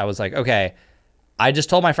is I was like, okay, I just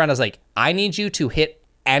told my friend, I was like, I need you to hit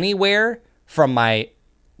anywhere from my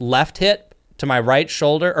left hip to my right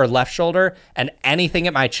shoulder or left shoulder and anything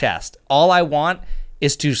at my chest. All I want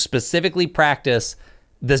is to specifically practice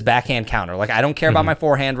this backhand counter. Like, I don't care about my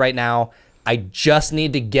forehand right now. I just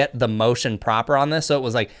need to get the motion proper on this. So it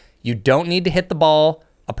was like, you don't need to hit the ball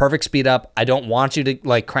a perfect speed up. I don't want you to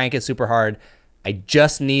like crank it super hard. I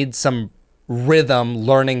just need some rhythm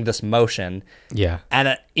learning this motion. Yeah.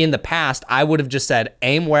 And in the past, I would have just said,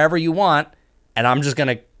 aim wherever you want, and I'm just going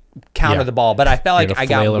to counter the ball. But I felt like I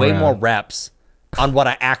got way more reps on what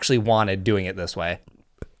I actually wanted doing it this way.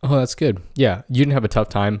 Oh, that's good. Yeah. You didn't have a tough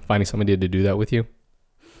time finding somebody to do that with you?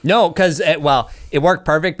 No, because, it worked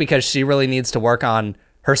perfect because she really needs to work on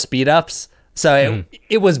her speed ups. So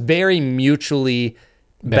it was very mutually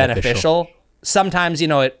beneficial. Sometimes, you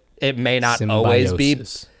know, it may not always be.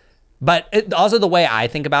 But also the way I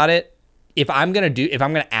think about it, if I'm going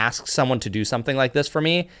to ask someone to do something like this for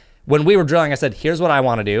me, when we were drilling, I said, here's what I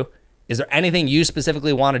want to do. Is there anything you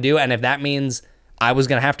specifically want to do? And if that means I was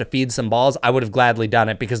going to have to feed some balls, I would have gladly done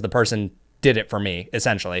it because the person did it for me,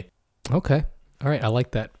 essentially. Okay. All right. I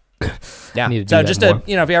like that. Yeah. So just to,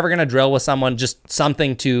 you know, if you're ever going to drill with someone, just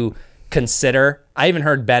something to consider. I even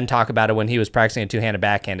heard Ben talk about it when he was practicing a two-handed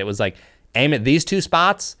backhand. It was like, aim at these two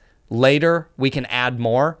spots. Later, we can add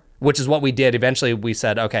more, which is what we did. Eventually, we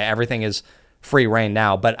said, okay, everything is free reign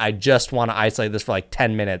now, but I just want to isolate this for like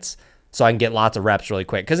 10 minutes so I can get lots of reps really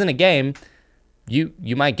quick. Because in a game,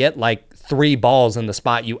 you might get like 3 balls in the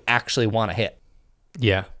spot you actually want to hit.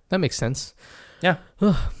 Yeah. that makes sense. Yeah.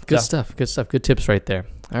 Good stuff. Good stuff. Good tips right there.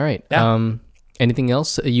 All right. Yeah. Anything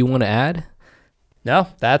else you want to add? No,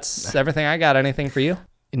 that's everything I got. Anything for you?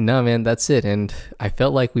 No, man, that's it. And I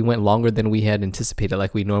felt like we went longer than we had anticipated,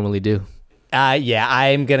 like we normally do. Yeah,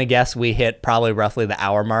 I'm going to guess we hit probably roughly the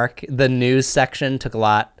hour mark. The news section took a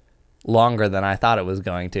lot longer than I thought it was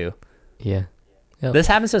going to. Yeah. Yep. This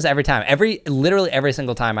happens to us every time. Literally every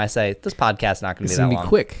single time I say, this podcast's not going to be that long. It's going to be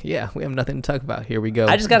quick. Yeah, we have nothing to talk about. Here we go.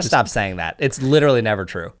 I just got to stop saying that. It's literally never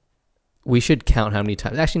true. We should count how many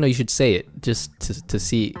times. Actually, no, you should say it just to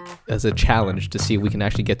see, as a challenge, to see if we can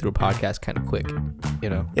actually get through a podcast kind of quick.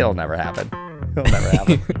 It'll never happen. It'll never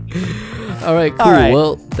happen. All right, cool. All right.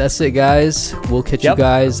 Well, that's it, guys. We'll catch you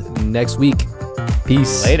guys next week.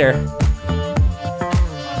 Peace. Later.